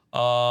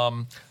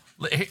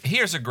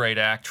 Here's a great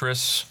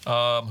actress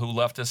who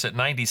left us at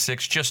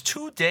 96, just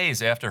 2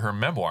 days after her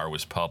memoir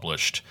was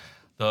published.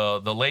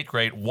 The late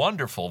great,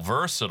 wonderful,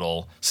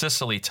 versatile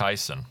Cicely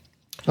Tyson.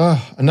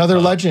 Oh, another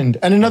legend.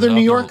 And another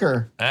New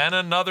Yorker. And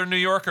another New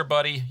Yorker,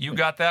 buddy. You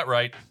got that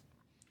right.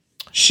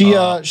 She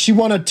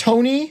won a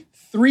Tony,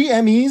 3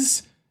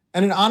 Emmys,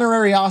 and an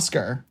honorary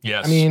Oscar.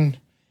 Yes. I mean,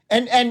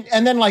 and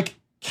then like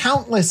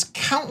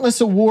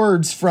countless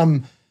awards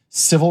from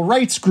civil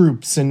rights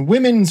groups and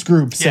women's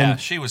groups. Yeah, and,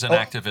 she was an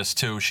activist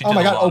too. Oh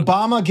my God,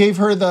 Obama gave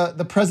her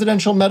the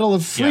Presidential Medal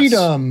of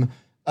Freedom.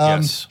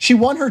 Yes. She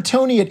won her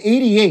Tony at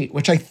 88,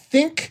 which I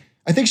think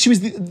she's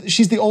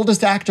the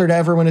oldest actor to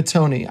ever win a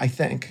Tony, I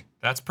think.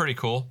 That's pretty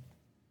cool.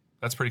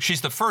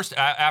 She's the first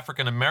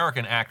African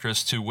American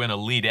actress to win a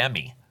lead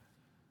Emmy.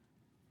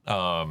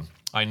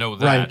 I know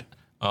that.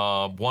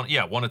 Right.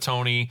 Won a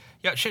Tony.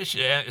 Yeah, she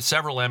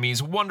several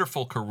Emmys.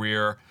 Wonderful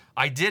career.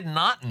 I did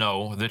not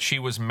know that she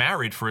was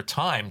married for a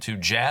time to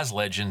jazz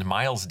legend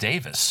Miles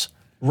Davis.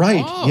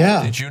 Right. Oh.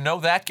 Yeah. Did you know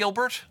that,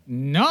 Gilbert?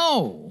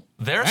 No.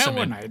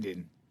 I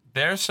didn't.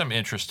 There's some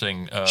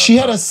interesting... she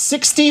had a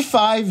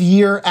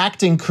 65-year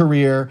acting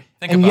career,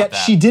 and yet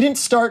she didn't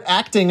start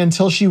acting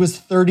until she was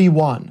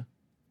 31.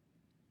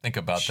 Think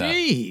about that.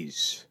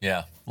 Jeez.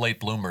 Yeah,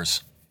 late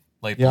bloomers.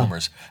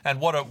 Bloomers.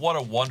 And what a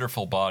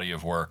wonderful body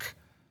of work.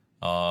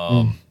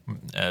 The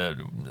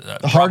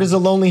Heart is a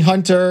Lonely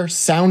Hunter,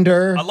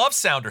 Sounder. I love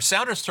Sounder.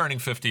 Sounder's turning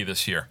 50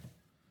 this year.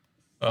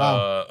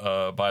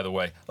 By the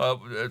way,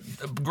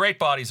 great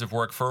bodies of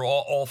work for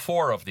all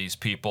 4 of these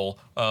people.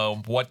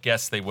 What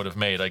guests they would have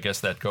made, I guess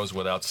that goes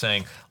without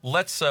saying.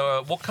 We'll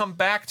come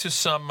back to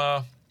some.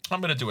 I'm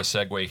going to do a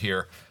segue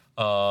here.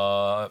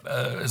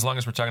 as long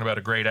as we're talking about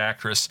a great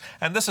actress.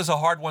 And this is a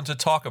hard one to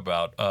talk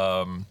about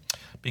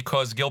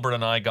because Gilbert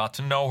and I got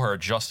to know her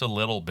just a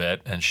little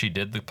bit, and she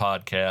did the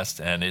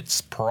podcast, and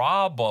it's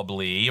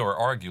probably or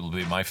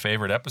arguably my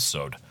favorite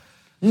episode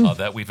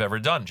that we've ever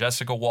done.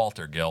 Jessica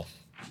Walter, Gil.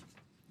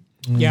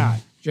 Yeah,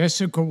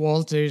 Jessica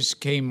Walters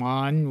came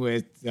on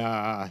with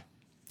Ron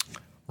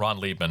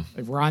Liebman.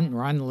 Ron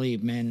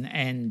Liebman,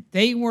 and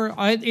they were.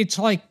 It's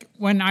like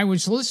when I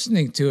was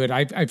listening to it.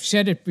 I've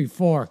said it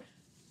before.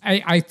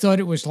 I thought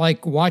it was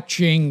like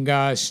watching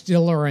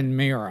Stiller and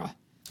Mira.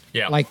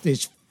 Yeah, like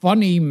this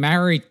funny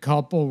married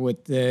couple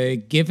with the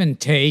give and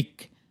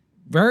take,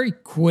 very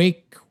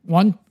quick.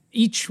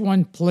 Each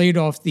one played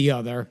off the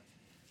other.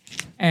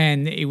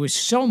 And it was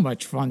so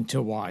much fun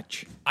to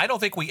watch. I don't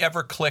think we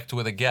ever clicked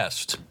with a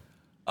guest,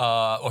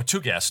 or two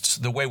guests,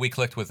 the way we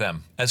clicked with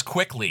them, as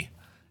quickly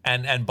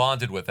and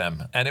bonded with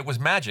them. And it was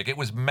magic. It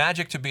was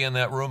magic to be in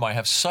that room. I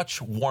have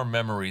such warm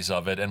memories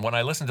of it. And when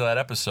I listen to that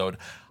episode,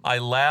 I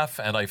laugh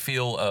and I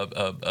feel,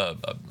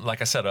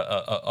 like I said,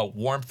 a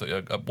warmth,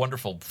 a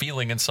wonderful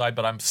feeling inside.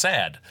 But I'm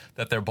sad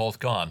that they're both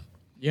gone.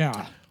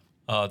 Yeah.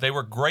 They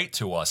were great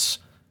to us.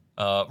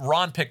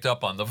 Ron picked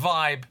up on the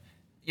vibe.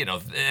 You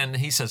know, and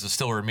he says it's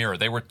Stiller and Mira.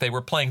 They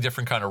were playing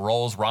different kind of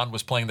roles. Ron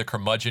was playing the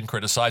curmudgeon,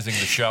 criticizing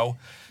the show.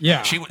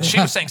 Yeah, she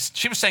was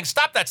saying,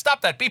 stop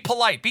that, be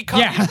polite, be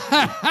kind.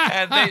 Yeah.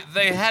 And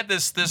they had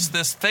this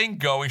thing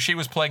going. She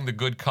was playing the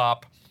good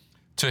cop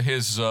to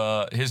his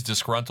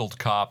disgruntled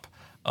cop.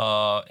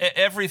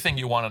 Everything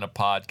you want in a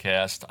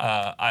podcast.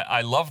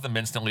 I love them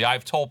instantly.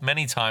 I've told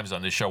many times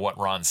on this show what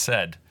Ron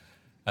said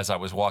as I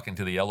was walking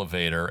to the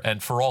elevator,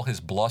 and for all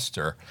his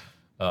bluster.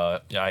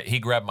 He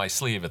grabbed my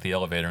sleeve at the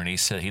elevator and he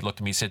looked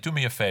at me and said, do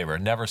me a favor,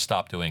 never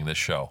stop doing this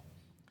show.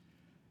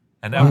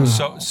 And that was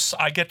so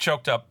I get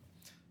choked up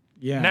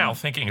now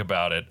thinking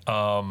about it.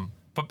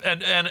 But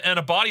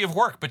a body of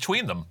work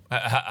between them.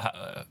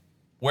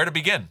 Where to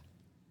begin?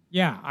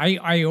 Yeah,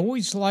 I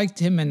always liked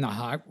him in The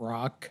Hot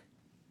Rock,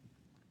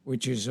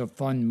 which is a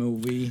fun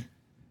movie.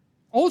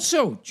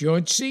 Also,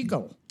 George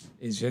Segal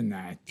is in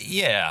that.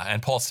 Yeah,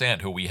 and Paul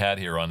Sand, who we had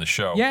here on the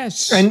show.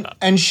 Yes.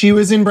 And she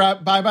was in Bye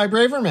Bye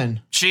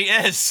Braverman. She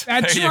is.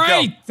 That's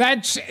right.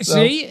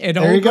 It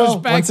there all you goes go.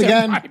 back Once to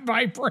again. Bye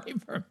Bye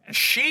Braverman.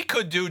 She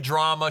could do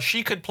drama.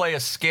 She could play a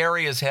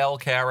scary as hell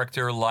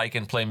character like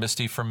and play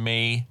Misty from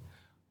Me.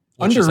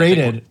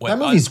 Underrated. That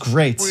movie's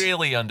great.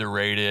 Really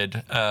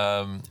underrated.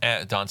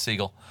 Don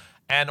Siegel.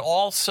 And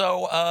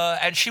also,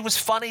 and she was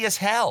funny as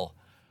hell.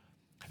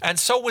 And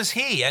so was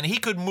he, and he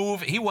could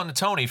move. He won the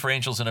Tony for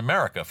Angels in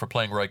America for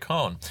playing Roy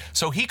Cohn.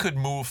 So he could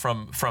move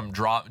from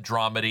drama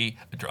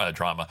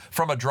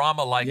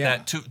like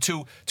that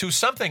to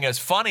something as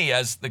funny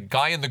as the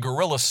guy in the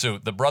gorilla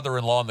suit, the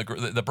brother-in-law,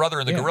 the brother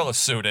in the gorilla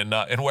suit in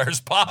Where's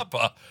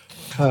Papa,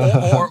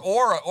 or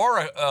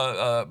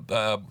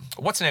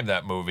what's the name of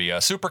that movie?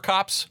 Super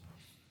Cops.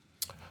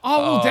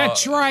 Oh,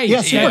 that's right.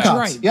 Yes, that's Cops.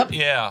 right. Yep.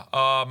 Yeah.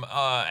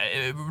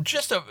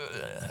 Just a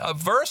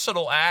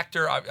versatile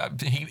actor.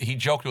 He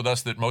joked with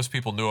us that most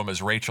people knew him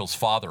as Rachel's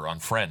father on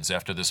Friends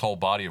after this whole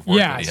body of work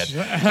that he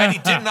had. And he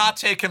did not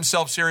take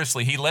himself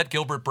seriously. He let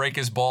Gilbert break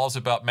his balls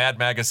about Mad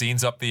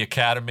Magazine's Up the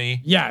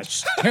Academy.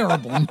 Yes,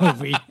 terrible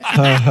movie.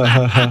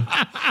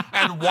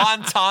 And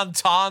Juan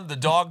Tan, the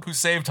dog who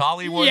saved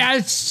Hollywood.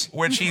 Yes.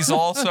 Which he's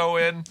also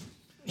in.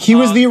 He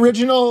was the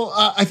original,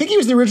 I think he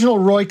was the original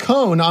Roy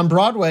Cohn on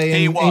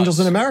Broadway in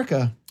Angels in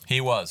America. He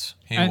was.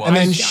 And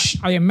then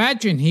I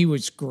imagine he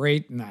was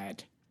great in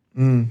that.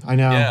 I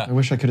know. Yeah. I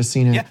wish I could have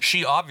seen it. Yeah,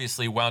 she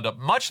obviously wound up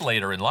much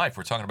later in life.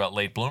 We're talking about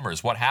late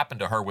bloomers. What happened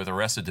to her with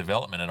Arrested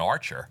Development and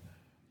Archer?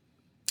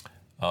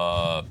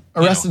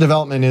 Arrested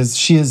Development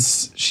she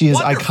is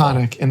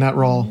iconic in that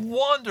role.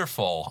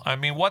 Wonderful. I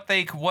mean, what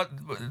they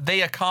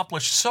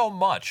accomplished so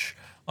much.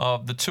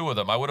 The two of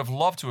them. I would have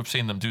loved to have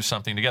seen them do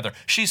something together.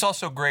 She's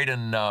also great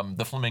in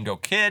The Flamingo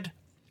Kid.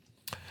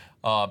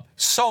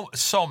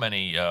 So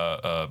many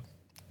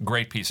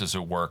great pieces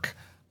of work.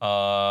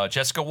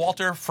 Jessica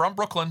Walter from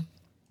Brooklyn.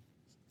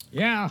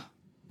 Yeah.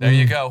 There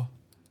you go.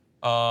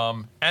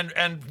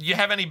 And you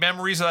have any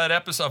memories of that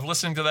episode, of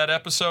listening to that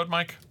episode,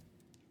 Mike?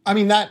 I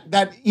mean,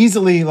 that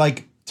easily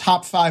like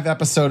top 5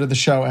 episode of the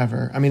show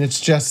ever. I mean,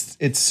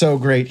 it's so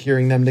great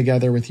hearing them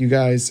together with you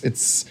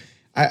guys.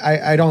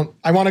 I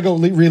want to go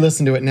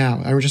re-listen to it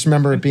now. I just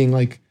remember it being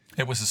like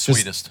it was the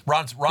sweetest.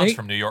 Ron's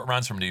from New York.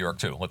 Ron's from New York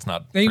too. Let's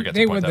not forget to point that out.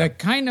 They were the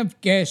kind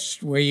of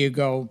guests where you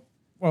go,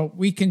 well,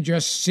 we can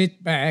just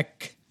sit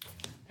back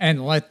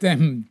and let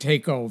them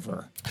take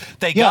over.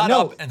 They got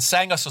up and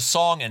sang us a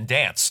song and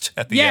danced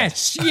at the end.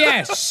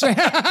 Yes.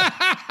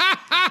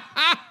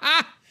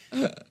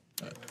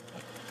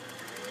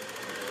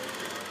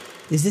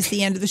 Is this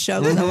the end of the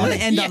show? Because I want to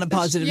end on a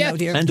positive note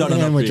here. End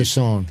with the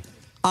song.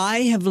 I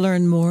have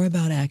learned more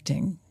about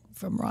acting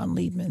from Ron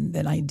Liebman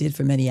than I did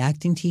from any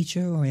acting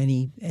teacher or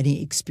any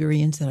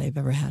experience that I've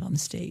ever had on the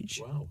stage.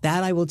 Wow.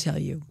 That I will tell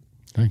you.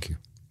 Thank you.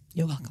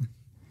 You're welcome.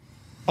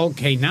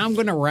 Okay, now I'm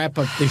going to wrap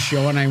up the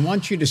show, and I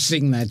want you to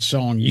sing that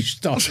song you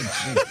started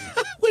singing.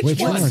 Which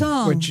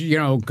song? Which,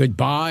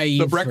 goodbye.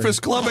 The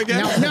Breakfast Club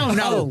again?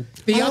 No.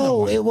 The other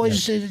one.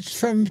 It's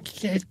from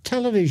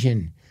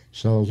television.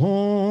 So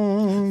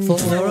long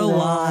for a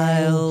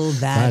while,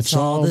 that's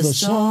all the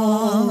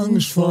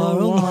songs for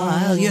a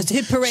while. Your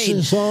hit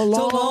parade. So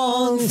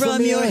long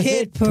from your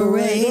hit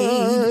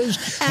parade.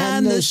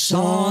 And the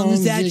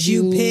songs that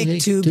you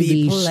pick to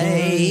be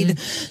played.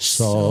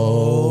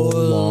 So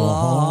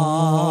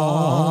long.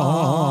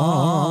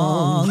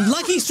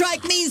 Lucky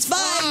Strike means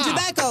 5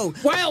 tobacco.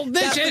 Well,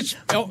 this is...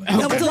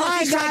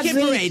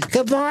 Goodbye,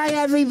 Goodbye,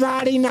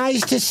 everybody.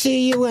 Nice to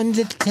see you in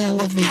the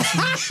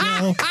television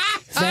show.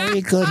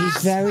 Very good. He's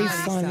very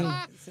funny.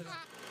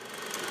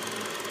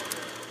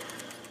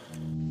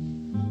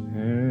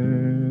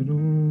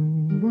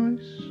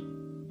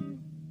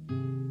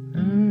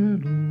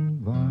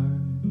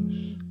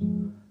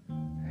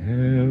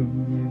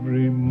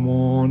 Every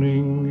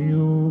morning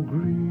you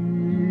greet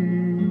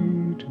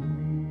me.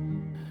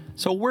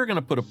 So we're going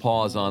to put a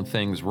pause on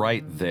things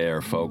right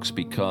there, folks,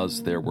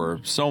 because there were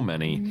so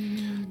many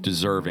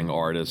deserving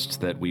artists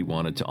that we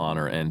wanted to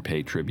honor and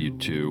pay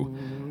tribute to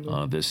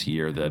this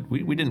year that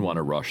we didn't want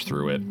to rush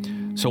through it.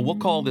 So we'll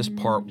call this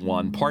part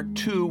 1. Part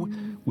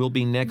 2 will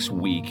be next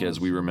week as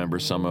we remember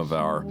some of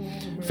our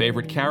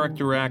favorite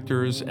character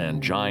actors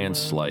and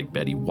giants like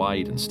Betty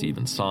White and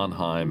Stephen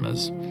Sondheim,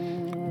 as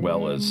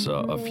well as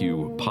a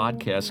few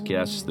podcast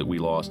guests that we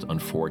lost,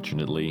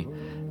 unfortunately,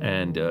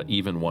 and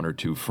even 1 or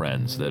 2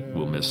 friends that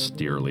we'll miss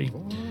dearly.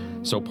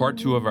 So part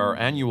 2 of our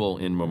annual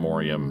In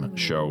Memoriam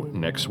show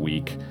next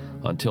week.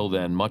 Until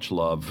then, much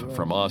love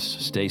from us.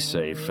 Stay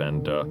safe,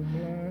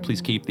 and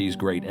please keep these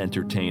great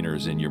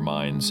entertainers in your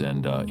minds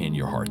and in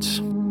your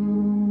hearts.